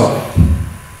cuts off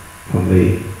from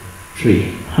the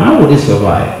tree. How would it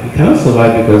survive? It cannot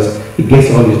survive because it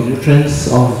gets all its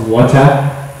nutrients, all its water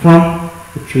from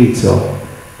the tree itself.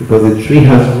 Because the tree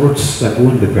has roots that go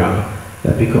in the ground.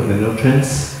 that pick up the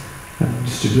nutrients and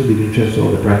distribute the nutrients to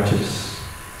all the branches.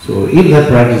 So if that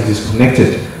branch is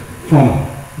disconnected from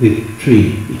the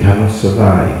tree, it cannot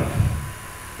survive.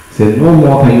 So no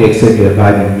more can you except you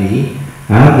abide in me.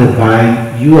 I am the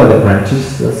vine, you are the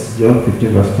branches. That's John 15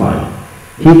 verse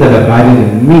 5. He that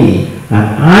abideth in me, and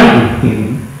I in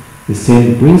him, the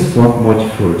same brings forth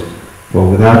much fruit. For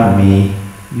without me,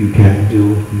 you can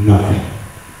do nothing.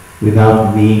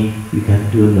 Without me, you can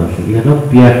do nothing. You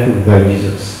cannot bear fruit without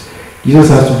Jesus. Jesus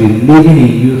has to be living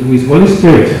in you through his Holy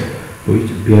Spirit for you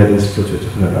to bear this fruit we're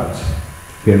talking about.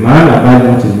 If a man abide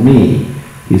not in me,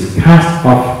 he is cast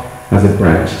off as a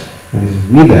branch and is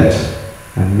withered,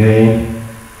 and men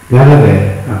gather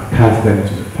them and cast them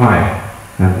into the fire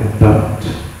and are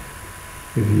burned.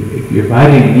 If you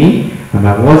abide in me, and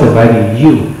my words abide in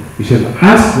you, you shall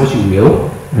ask what you will,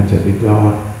 and shall be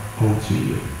done unto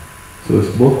you. So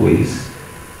it's both ways.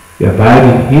 You abide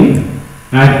in him,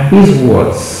 and his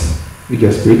words, which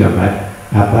are spirit and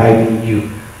life, abide in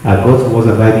you. Are God's words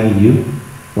abiding in you?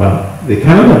 Well, they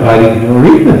cannot abide if you don't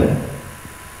read them.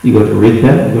 You got to read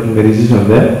them, you got to meditate on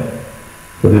them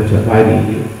for them to abide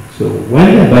in you. So when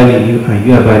they abide in you and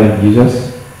you abide in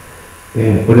Jesus,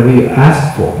 then whatever you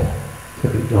ask for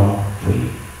shall be done for you.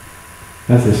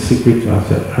 That's the secret to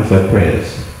answer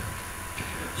prayers.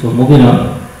 So moving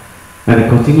on, and it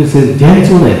continues, says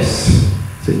gentleness.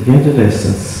 So gentleness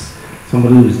is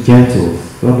somebody who is gentle,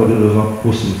 somebody who does not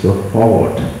push himself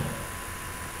forward.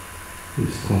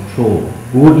 It's control.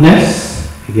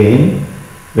 Goodness, again,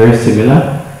 very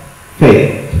similar.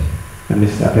 Faith. That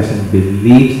means that person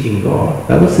believes in God.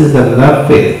 The Bible says that without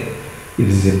faith, it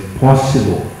is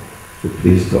impossible to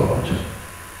please God.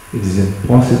 It is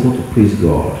impossible to please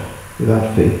God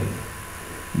without faith.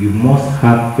 You must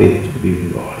have faith to believe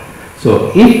in God.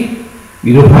 So if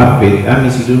you don't have faith, that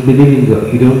means you don't believe in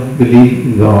God. You don't believe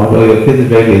in God, or your faith is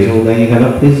very little, then you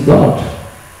cannot please God.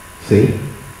 See?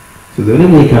 So the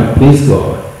only way you can please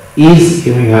God is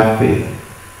if you have faith.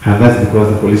 And that's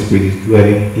because the Holy Spirit is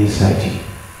dwelling inside you.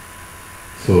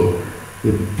 So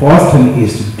the first thing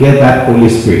is to get that Holy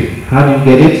Spirit. How do you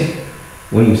get it?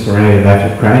 When you surrender your life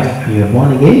to Christ and you're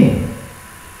born again.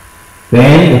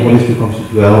 Then the Holy Spirit comes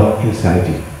to dwell inside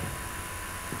you.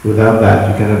 Without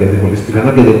that, you cannot get the Holy Spirit. You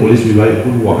cannot get the Holy Spirit by your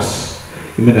good works.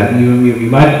 You mean that you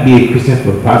might be a Christian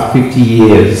for the past 50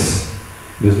 years.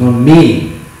 It does not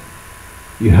mean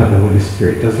you have the Holy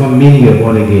Spirit. It does not mean you're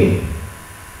born again.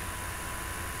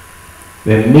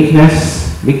 Then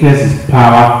meekness is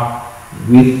power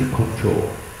with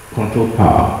control. Control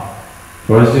power.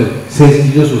 For instance, it says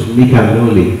Jesus was meek and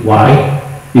lowly. Why?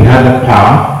 He had the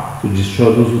power to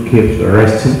destroy those who came to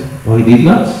arrest him, but he did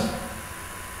not.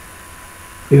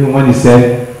 Even when he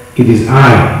said, "It is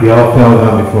I," they all fell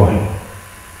down before him.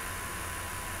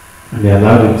 And they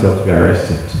allowed themselves to be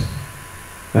arrested.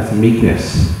 That's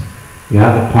meekness. You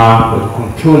have the power, but to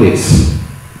control it.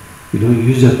 You don't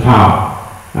use the power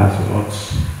as you want.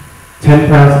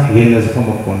 Temperance, again, is a form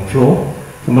of control.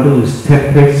 Somebody who is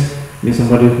temperate means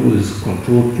somebody who is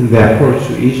controlled in their approach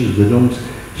to issues. They don't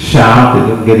shout, they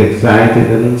don't get excited,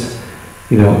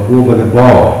 they don't, go over the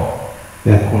ball.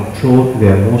 They are controlled in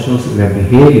their emotions and their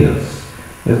behaviors.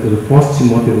 Let's go to 1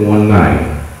 Timothy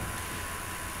 1:9.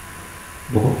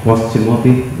 Book of 1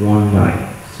 Timothy 1:9.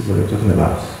 This is what we're talking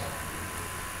about.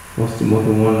 1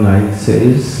 Timothy 1:9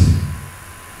 says,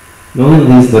 knowing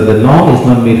this, that the law is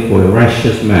not made for a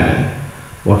righteous man,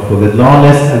 but for the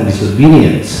lawless and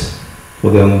disobedient,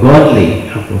 for the ungodly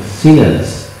and for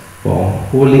sinners, for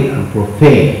unholy and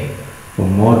profane, for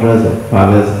murderers of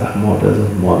fathers and murderers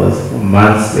of mothers, for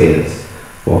manslayers,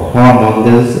 for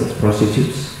whoremongers as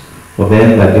prostitutes, for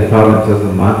them that defile themselves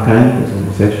with mankind as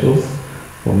homosexuals,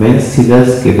 for men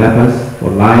stealers, kidnappers,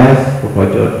 for liars, for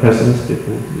perjured persons,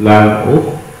 people lie on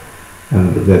oath,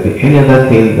 and if there be any other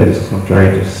thing that is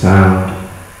contrary to sound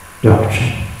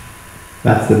doctrine.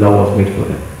 That's the law was made for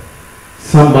them.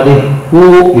 Somebody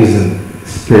who is in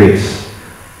spirit,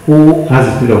 who has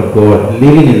the Spirit of God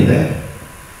living in them,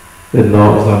 the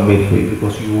law is not made for you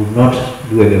because you will not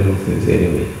do any of those things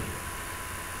anyway.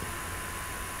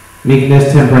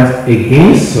 Meekness, temperance,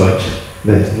 against such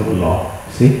there is no law.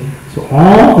 See? So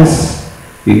all this,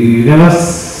 you never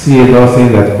see a law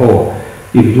saying that, oh,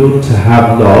 if you don't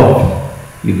have love,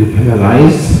 you'll be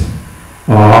penalized,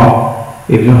 or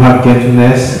if you don't have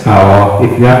gentleness, or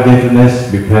if you have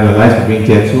gentleness, you'll be penalized for being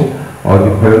gentle, or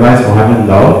you'll be penalized for having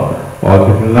love, or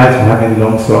you'll be penalized for having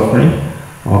long suffering,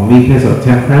 or meekness or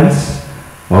temperance,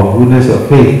 or goodness or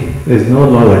faith. There's no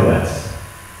law like that.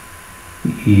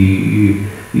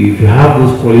 If you have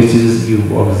those qualities, you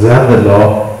observe the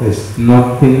law, there's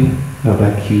nothing that will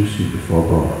accuse you before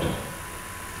God.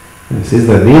 And it says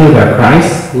that they that are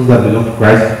Christ, those that belong to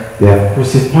Christ, they are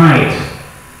crucified.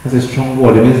 That's a strong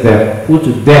word. It means they are put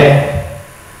to death,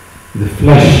 the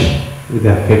flesh, with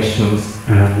their affections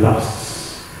and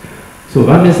lusts. So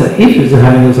that means that if you're still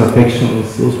having those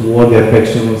affections, those worldly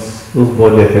affections, those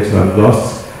bodily affections and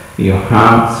lusts in your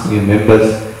hearts, in your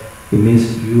members, it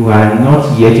means you are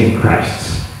not yet in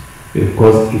Christ.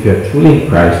 Because if you're truly in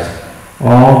Christ,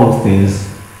 all those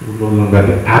things will no longer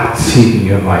be active in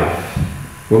your life.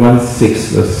 Romans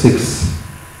 6 verse 6.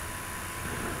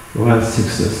 Romans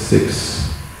 6 verse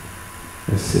 6.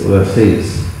 Let's see what it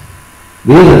says.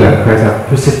 They that are Christ are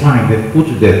crucified, they put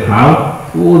to death. How?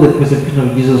 Through the crucifixion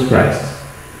of Jesus Christ.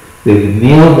 They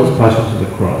nailed those passions to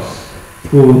the cross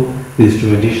through the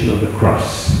instrumentation of the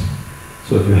cross.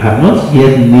 So if you have not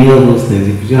yet nailed those things,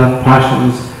 if you have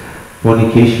passions,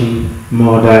 fornication,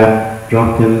 murder,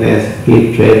 drunkenness,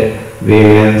 hatred,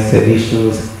 variance,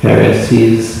 seditions,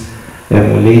 heresies,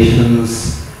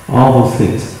 emulations, all those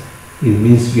things, it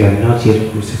means you are not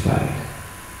yet crucified.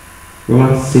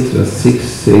 Romans 6 verse 6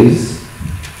 says,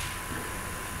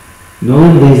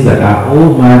 knowing this, that our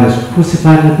old man is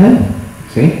crucified with him.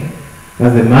 See?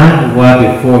 That's the man you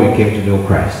were before you came to know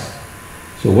Christ.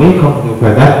 So when you come to know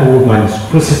Christ, that old man is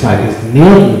crucified, is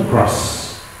nailed to the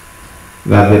cross,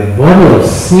 that the body of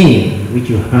sin which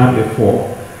you had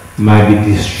before might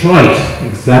be destroyed.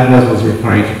 Exactly as I was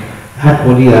referring to. That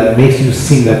body that makes you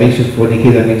sin, that makes you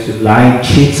fornicate, that makes you lie,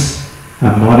 cheat,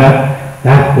 and murder,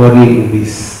 that body will be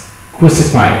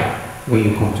crucified when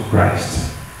you come to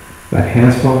Christ. But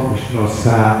henceforth we should not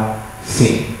serve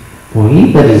sin. For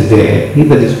he that is dead, he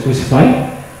that is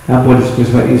crucified, that body is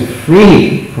crucified, is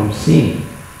free from sin.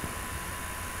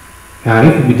 Now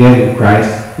if we be dead in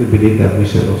Christ, we believe that we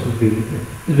shall also be with him.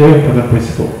 It's a very important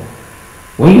principle.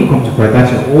 When you come to Christ,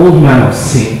 that's your old man of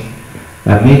sin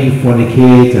that made you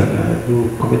fornicate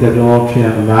and commit adultery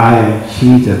and lie and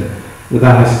cheat and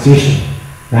without hesitation.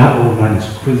 That old man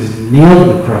is nailed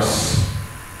to the cross.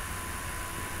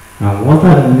 And once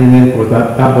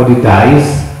that body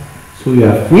dies, so you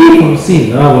are free from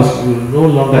sin. In other words, you are no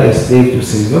longer a slave to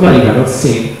sin. Not that you cannot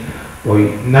sin, but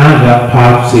now you have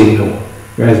power to say no.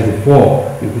 Whereas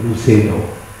before, you couldn't say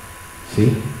no.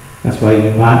 See? That's why you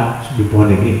have to be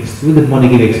born again. It's through the born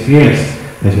again experience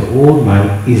that your old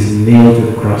man is nailed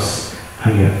to the cross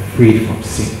and you are freed from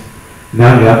sin.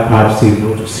 Now you have power to say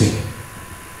no to sin.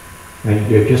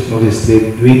 And you're just not a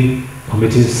slave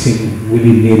committing sin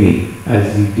willy-nilly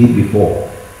as you did before.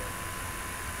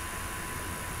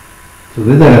 So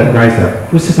they that are Christ have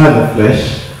crucified the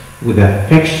flesh with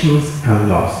affections and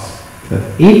lusts. That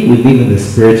if we live in the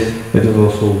Spirit, let us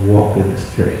also walk in the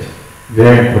Spirit.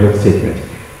 Very important statement.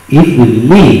 If we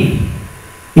live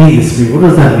in the Spirit, what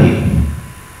does that mean?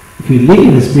 If you live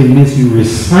in the Spirit, it means you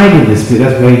reside in the Spirit.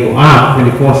 That's where you are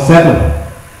 24/7.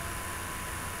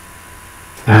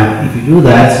 And if you do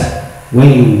that,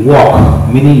 when you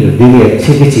walk, meaning your daily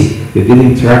activity, your daily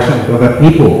interaction with other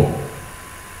people,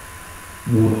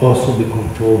 will also be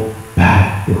controlled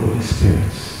by the Holy Spirit.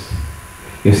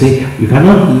 You see, you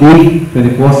cannot live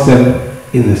 24/7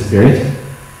 in the Spirit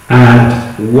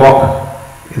and walk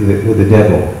with the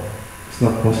devil. It's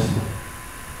not possible.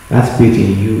 That Spirit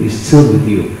in you is still with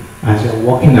you. As you're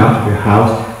walking out of your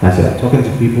house, as you're talking to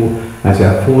people, as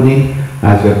you're folding,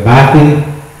 as you're bathing,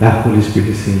 that Holy Spirit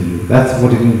is in you. That's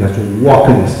what it means that you walk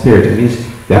in the Spirit. It means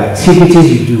the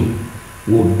activities you do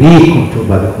will be controlled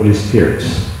by the Holy Spirit.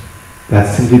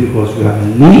 That's simply because you have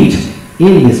lived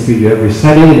in the Spirit, you have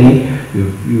resided in Him,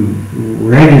 you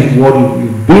read His Word,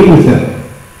 you've been with Him.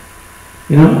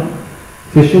 You know?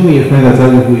 So show me your friend that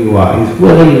tells you who you are. It's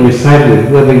whoever you reside with,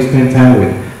 whoever you spend time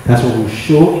with. That's what will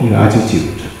show in your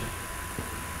attitude.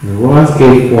 In Romans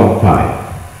 8:4 and 5.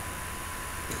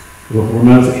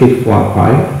 Romans 8:4 and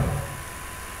 5.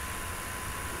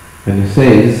 And it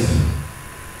says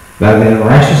that the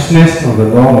righteousness of the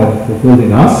law was fulfilled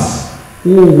in us,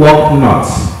 who walk not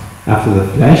after the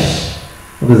flesh.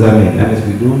 What does that mean? That means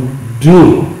we don't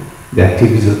do the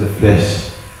activities of the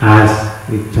flesh as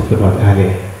we talked about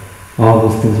earlier. All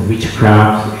those things,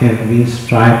 witchcraft, envy,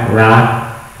 strife,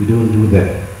 wrath, we don't do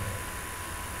them.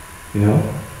 You know?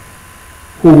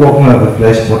 Who walk not after the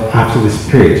flesh, but after the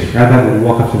Spirit. Rather, we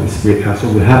walk after the Spirit, and so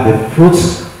we have the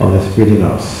fruits of the Spirit in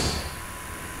us.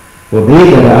 For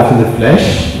they that are after the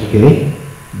flesh, okay,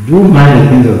 do mind the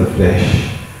things of the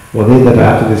flesh. For they that are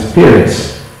after the Spirit,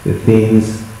 the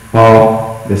things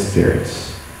of the Spirit.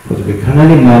 For to be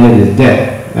carnally minded is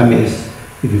death. That means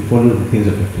if you follow the things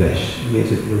of the flesh, it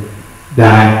means it will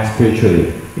die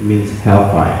spiritually. It means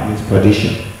hellfire, it means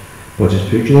perdition. But the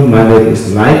spiritual minded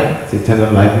is life, it's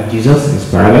eternal life with Jesus, it's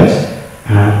paradise,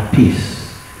 and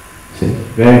peace. See,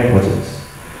 very important.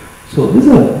 So these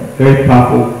are very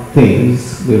powerful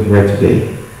things we've read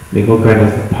today. May God grant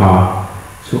us the power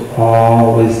to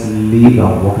always live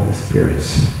and walk in the Spirit,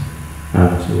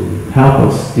 and to help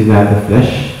us deny the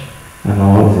flesh and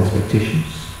all its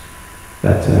expectations,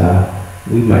 that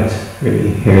we might really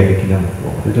inherit the kingdom of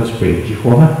God. Let us pray.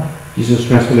 Jehovah, Jesus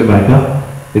Christ, Holy my God,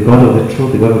 the God of the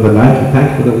truth, the God of the light, we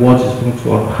thank you for the words you've spoken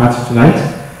to our hearts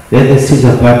tonight. Let the seeds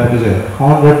of life produce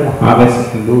 100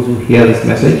 harvests in those who hear this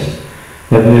message.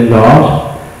 Heavenly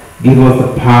Lord, give us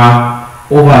the power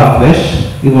over our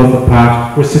flesh. Give us the power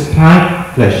to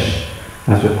crucify flesh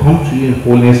as we come to you in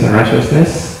holiness and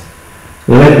righteousness.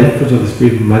 Let the fruit of the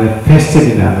Spirit be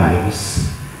manifested in our lives.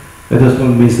 Let us not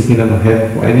miss the kingdom of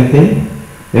heaven for anything.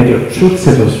 Let your truth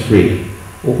set us free.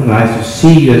 Open our eyes to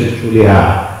see you as you truly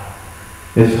are.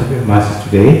 Let us have your mercy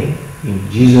today. In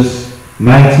Jesus'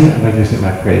 mighty and majestic name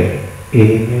I pray.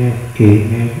 Amen,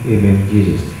 amen, amen. In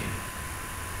Jesus' name.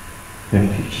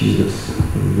 Thank you, Jesus.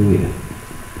 Hallelujah.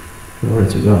 Glory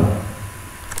to God.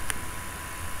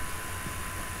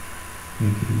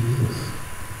 Thank you, Jesus.